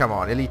again, I mean, come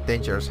on, Elite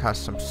Dangerous has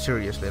some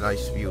seriously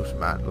nice views,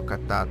 man. Look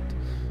at that,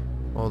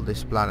 all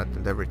this planet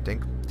and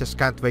everything. Just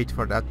can't wait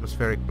for the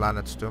atmospheric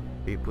planets to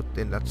be put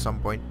in at some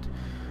point.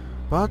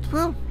 But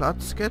well,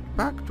 let's get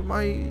back to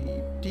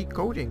my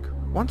decoding.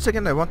 Once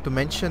again, I want to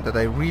mention that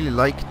I really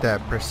like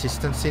the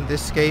persistence in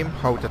this game,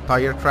 how the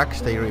tire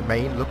tracks, they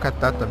remain. Look at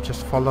that, I'm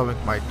just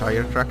following my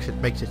tire tracks, it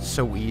makes it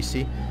so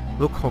easy.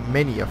 Look how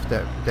many of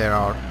them there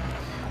are.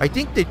 I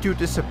think they do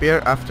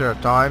disappear after a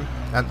time,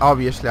 and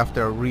obviously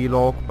after a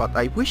relog, but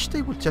I wish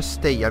they would just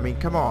stay. I mean,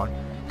 come on,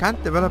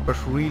 can't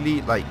developers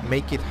really like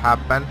make it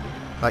happen?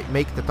 Like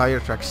make the tire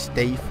tracks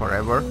stay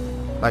forever?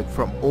 Like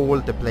from all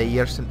the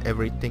players and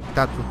everything?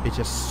 That would be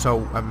just so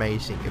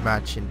amazing,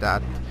 imagine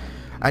that.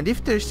 And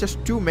if there's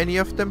just too many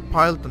of them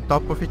piled on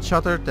top of each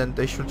other, then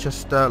they should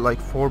just like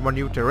form a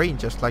new terrain,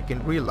 just like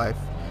in real life.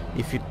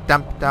 If you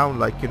damp down,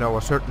 like, you know,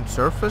 a certain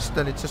surface,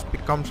 then it just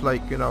becomes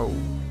like, you know,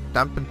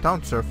 dampened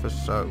down surface,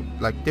 so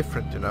like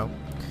different, you know.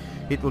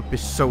 It would be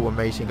so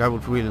amazing. I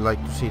would really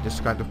like to see this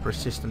kind of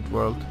persistent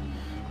world.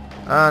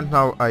 And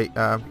now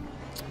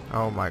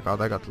oh my god,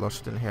 I got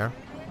lost in here.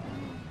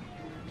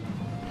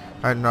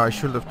 And I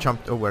should have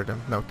jumped over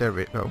them. No, there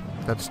we go.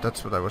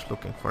 That's what I was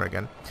looking for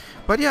again.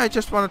 But yeah, I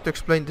just wanted to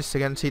explain this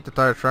again. See, the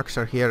tire tracks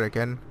are here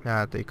again.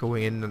 They go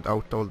in and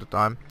out all the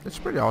time. It's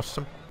pretty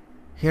awesome.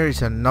 Here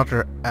is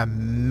another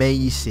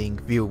amazing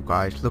view,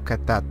 guys. Look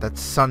at that. That's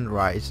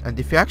sunrise. And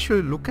if you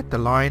actually look at the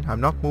line,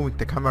 I'm not moving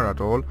the camera at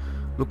all.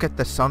 Look at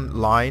the sun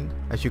line.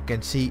 As you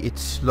can see, it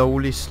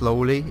slowly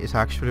is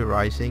actually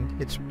rising.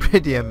 It's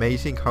pretty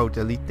amazing how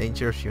the Elite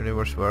Dangerous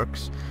universe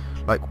works.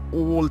 Like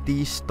all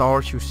these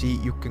stars you see,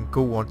 you can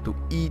go on to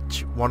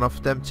each one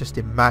of them. Just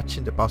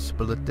imagine the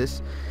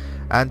possibilities.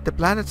 And the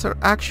planets are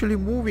actually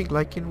moving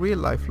like in real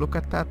life. Look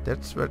at that.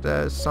 That's where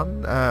the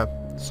sun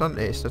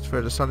is. That's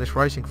where the sun is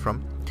rising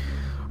from.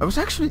 I was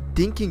actually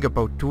thinking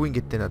about doing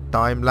it in a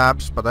time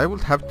lapse, but I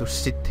would have to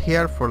sit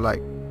here for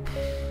like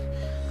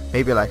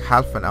maybe like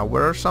half an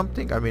hour or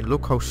something. I mean,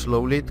 look how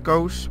slowly it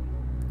goes.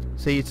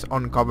 See, it's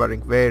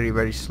uncovering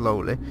very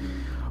slowly.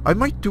 I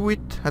might do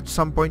it at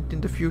some point in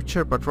the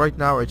future, but right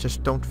now I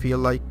just don't feel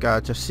like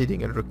just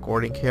sitting and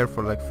recording here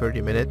for like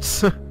 30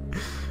 minutes.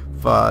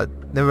 But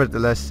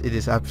nevertheless, it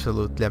is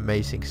absolutely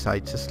amazing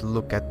sight. Just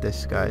look at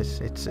this, guys.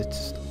 It's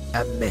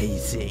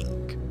amazing.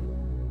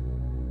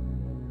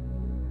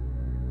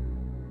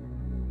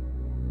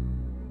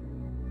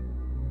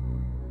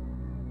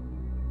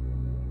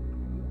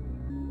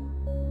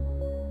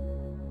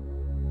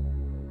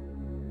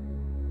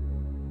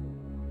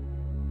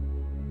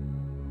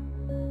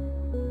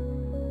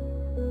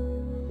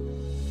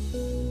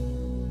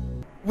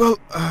 Well,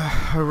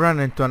 I ran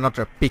into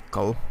another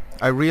pickle.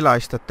 I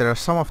realized that there are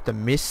some of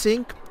them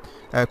missing.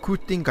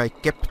 Good thing I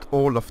kept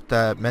all of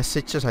the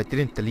messages. I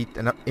didn't delete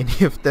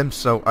any of them,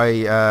 so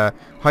I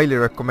highly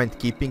recommend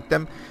keeping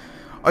them.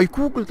 I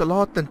googled a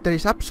lot and there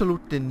is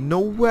absolutely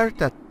nowhere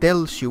that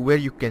tells you where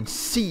you can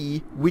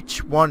see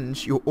which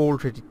ones you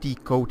already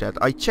decoded.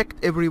 I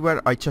checked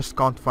everywhere, I just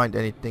can't find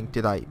anything.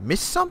 Did I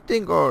miss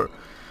something or...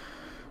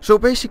 So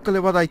basically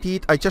what I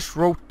did, I just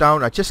wrote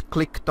down, I just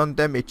clicked on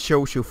them. It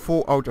shows you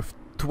 4 out of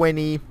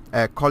 20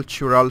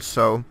 cultural,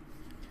 so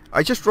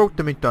I just wrote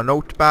them into a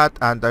notepad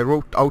and I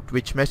wrote out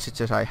which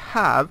messages I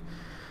have,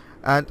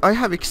 and I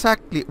have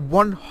exactly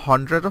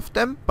 100 of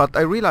them, but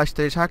I realized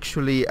there is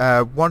actually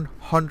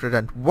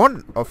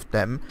 101 of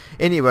them.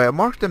 Anyway, I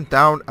marked them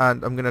down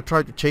and I'm gonna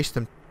try to chase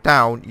them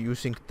down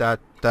using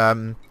that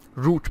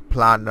route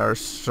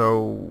planners,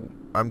 so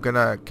I'm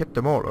gonna get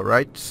them all,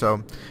 alright?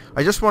 So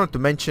I just wanted to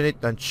mention it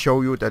and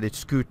show you that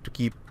it's good to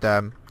keep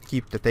the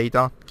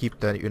data,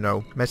 keep the, you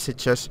know,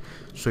 messages,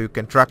 so you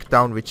can track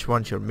down which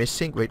ones you're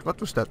missing. Wait,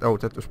 what was that? Oh,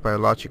 that was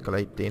biological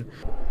 18.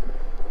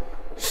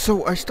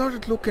 So I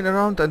started looking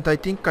around and I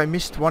think I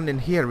missed one in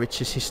here,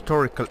 which is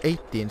historical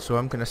 18, so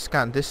I'm gonna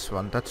scan this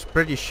one. That's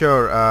pretty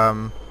sure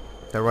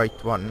the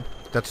right one.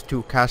 That's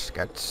 2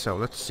 caskets, so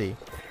let's see.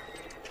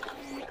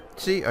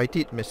 See, I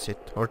did miss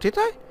it. Or did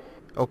I?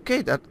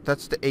 Okay,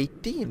 that's the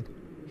 18.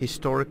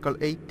 Historical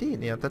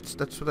 18. Yeah, that's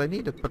what I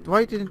needed. But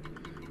why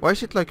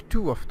is it like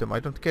 2 of them? I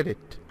don't get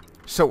it.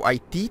 So I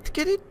did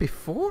get it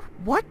before?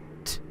 What?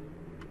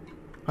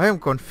 I am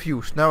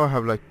confused. Now I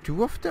have like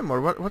 2 of them,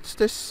 or what's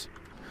this?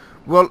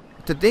 Well,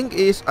 the thing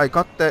is, I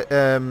got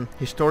the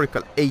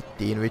historical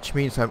 18, which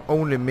means I'm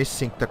only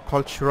missing the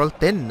cultural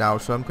 10 now,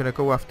 so I'm gonna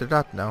go after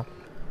that now.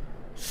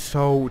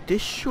 So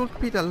this should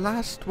be the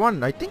last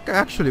one. I think I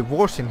actually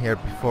was in here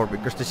before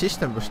because the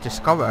system was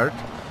discovered.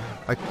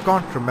 I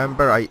can't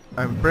remember.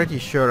 I'm pretty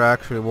sure I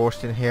actually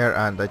was in here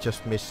and I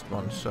just missed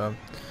one. So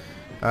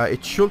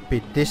it should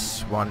be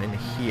this one in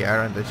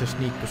here, and I just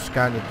need to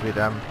scan it with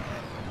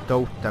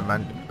totem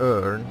and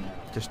urn.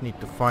 Just need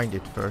to find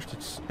it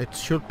first. It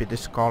should be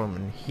this column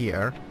in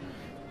here.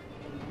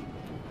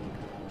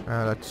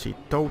 Let's see,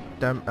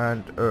 totem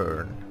and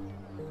urn.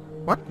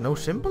 What? No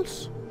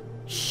symbols?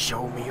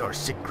 Show me your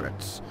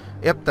secrets.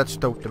 Yep, that's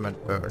totem and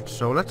urn.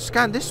 So let's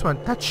scan this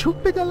one. That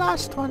should be the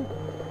last one.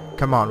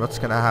 Come on, what's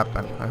gonna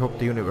happen? I hope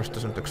the universe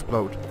doesn't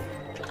explode.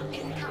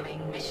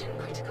 Incoming mission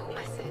critical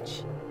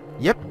message.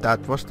 Yep,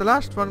 that was the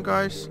last one,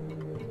 guys.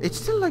 It's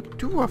still like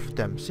 2 of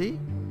them, see?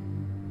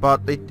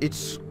 But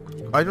it's...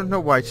 I don't know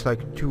why it's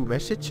like 2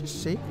 messages,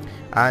 see?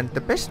 And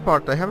the best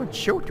part I haven't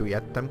showed you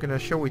yet. I'm gonna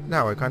show it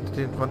now. I kinda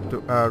didn't want to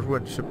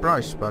ruin the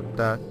surprise, but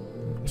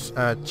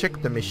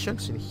check the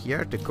missions in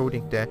here,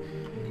 decoding the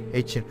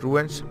ancient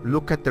ruins.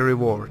 Look at the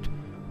reward.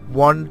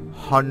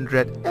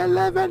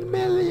 111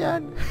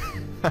 million!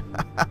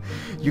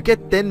 You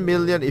get 10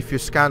 million if you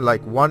scan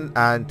like 1,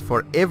 and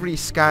for every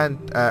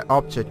scanned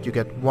object you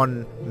get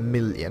 1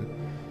 million.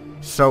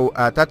 So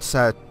that's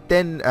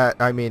 10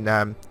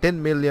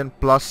 million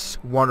plus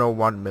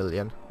 101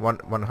 million,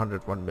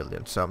 101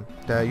 million. So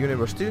the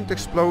universe didn't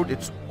explode,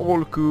 it's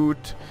all good,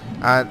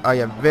 and I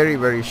am very,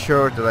 very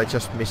sure that I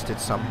just missed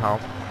it somehow.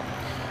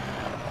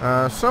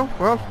 So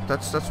well,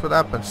 that's what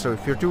happens. So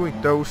if you're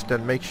doing those,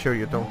 then make sure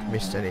you don't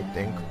miss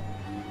anything.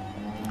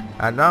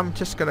 And I'm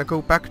just gonna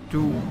go back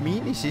to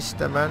mini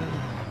system and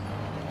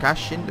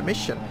cash in the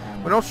mission.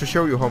 We'll also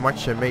show you how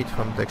much I made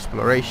from the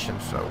exploration,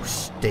 so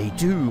stay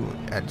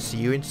tuned and see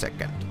you in a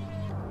second.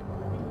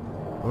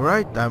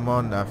 Alright, I'm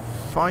on the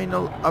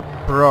final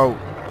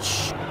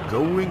approach.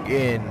 Going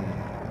in.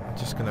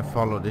 Just gonna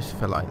follow this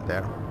fella in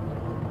there.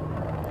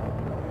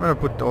 I'm gonna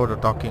put the auto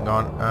docking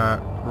on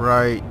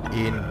right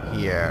in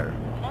here.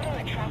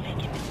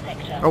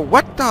 Oh,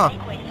 what the?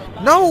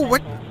 No,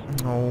 what?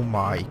 Oh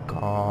my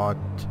god.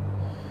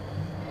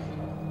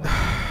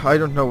 I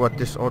don't know what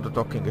this auto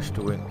docking is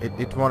doing.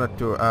 It wanted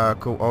to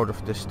go out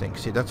of this thing.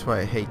 See, that's why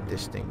I hate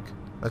this thing.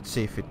 Let's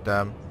see if it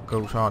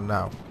goes on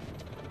now.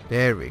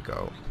 There we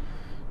go.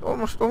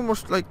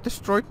 Almost like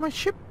destroyed my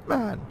ship,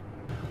 man.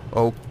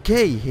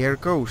 Okay, here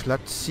goes.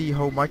 Let's see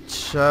how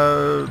much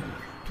do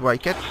I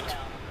get.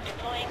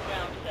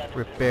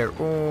 Repair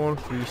all,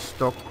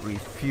 restock,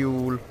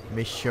 refuel,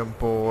 mission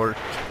board.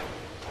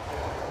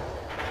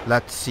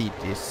 Let's see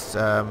this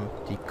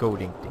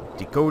decoding thing.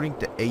 Decoding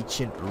the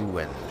ancient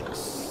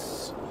ruins.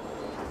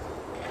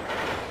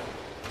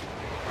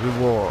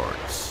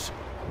 Rewards.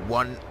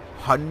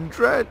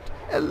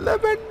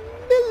 111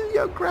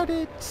 million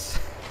credits.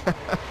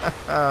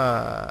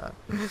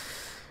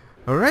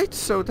 Alright,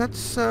 so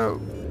that's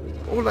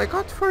all I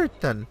got for it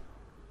then.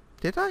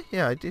 Did I?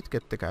 Yeah, I did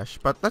get the cash.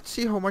 But let's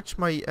see how much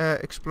my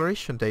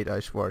exploration data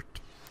is worth.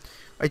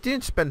 I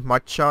didn't spend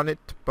much on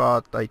it,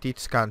 but I did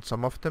scan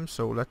some of them,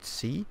 so let's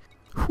see.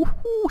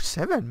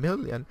 7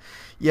 million.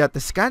 Yeah,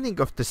 the scanning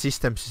of the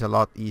systems is a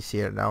lot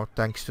easier now,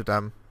 thanks to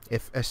the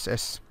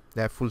FSS,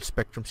 the full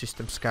spectrum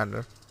system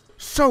scanner.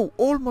 So,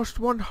 almost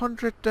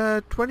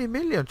 120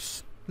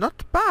 millions.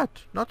 Not bad.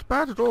 Not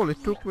bad at all.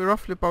 It took me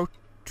roughly about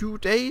 2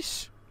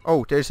 days.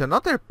 Oh, there's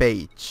another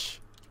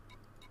page.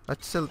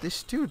 Let's sell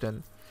this too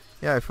then.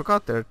 Yeah, I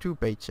forgot there are 2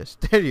 pages.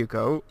 There you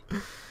go.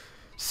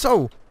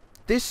 So,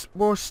 this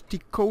was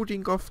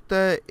decoding of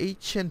the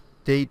ancient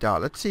data.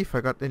 Let's see if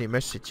I got any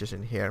messages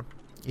in here.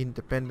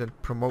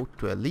 Independent promote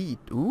to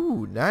elite.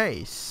 Ooh,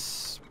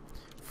 nice.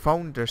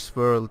 Founders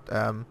World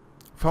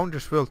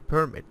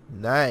permit.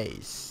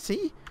 Nice.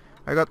 See?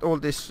 I got all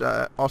this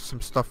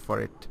awesome stuff for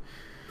it.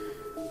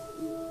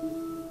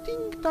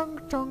 Ding dong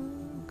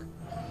dong.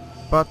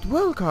 But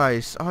well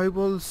guys, I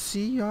will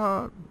see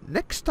ya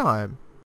next time.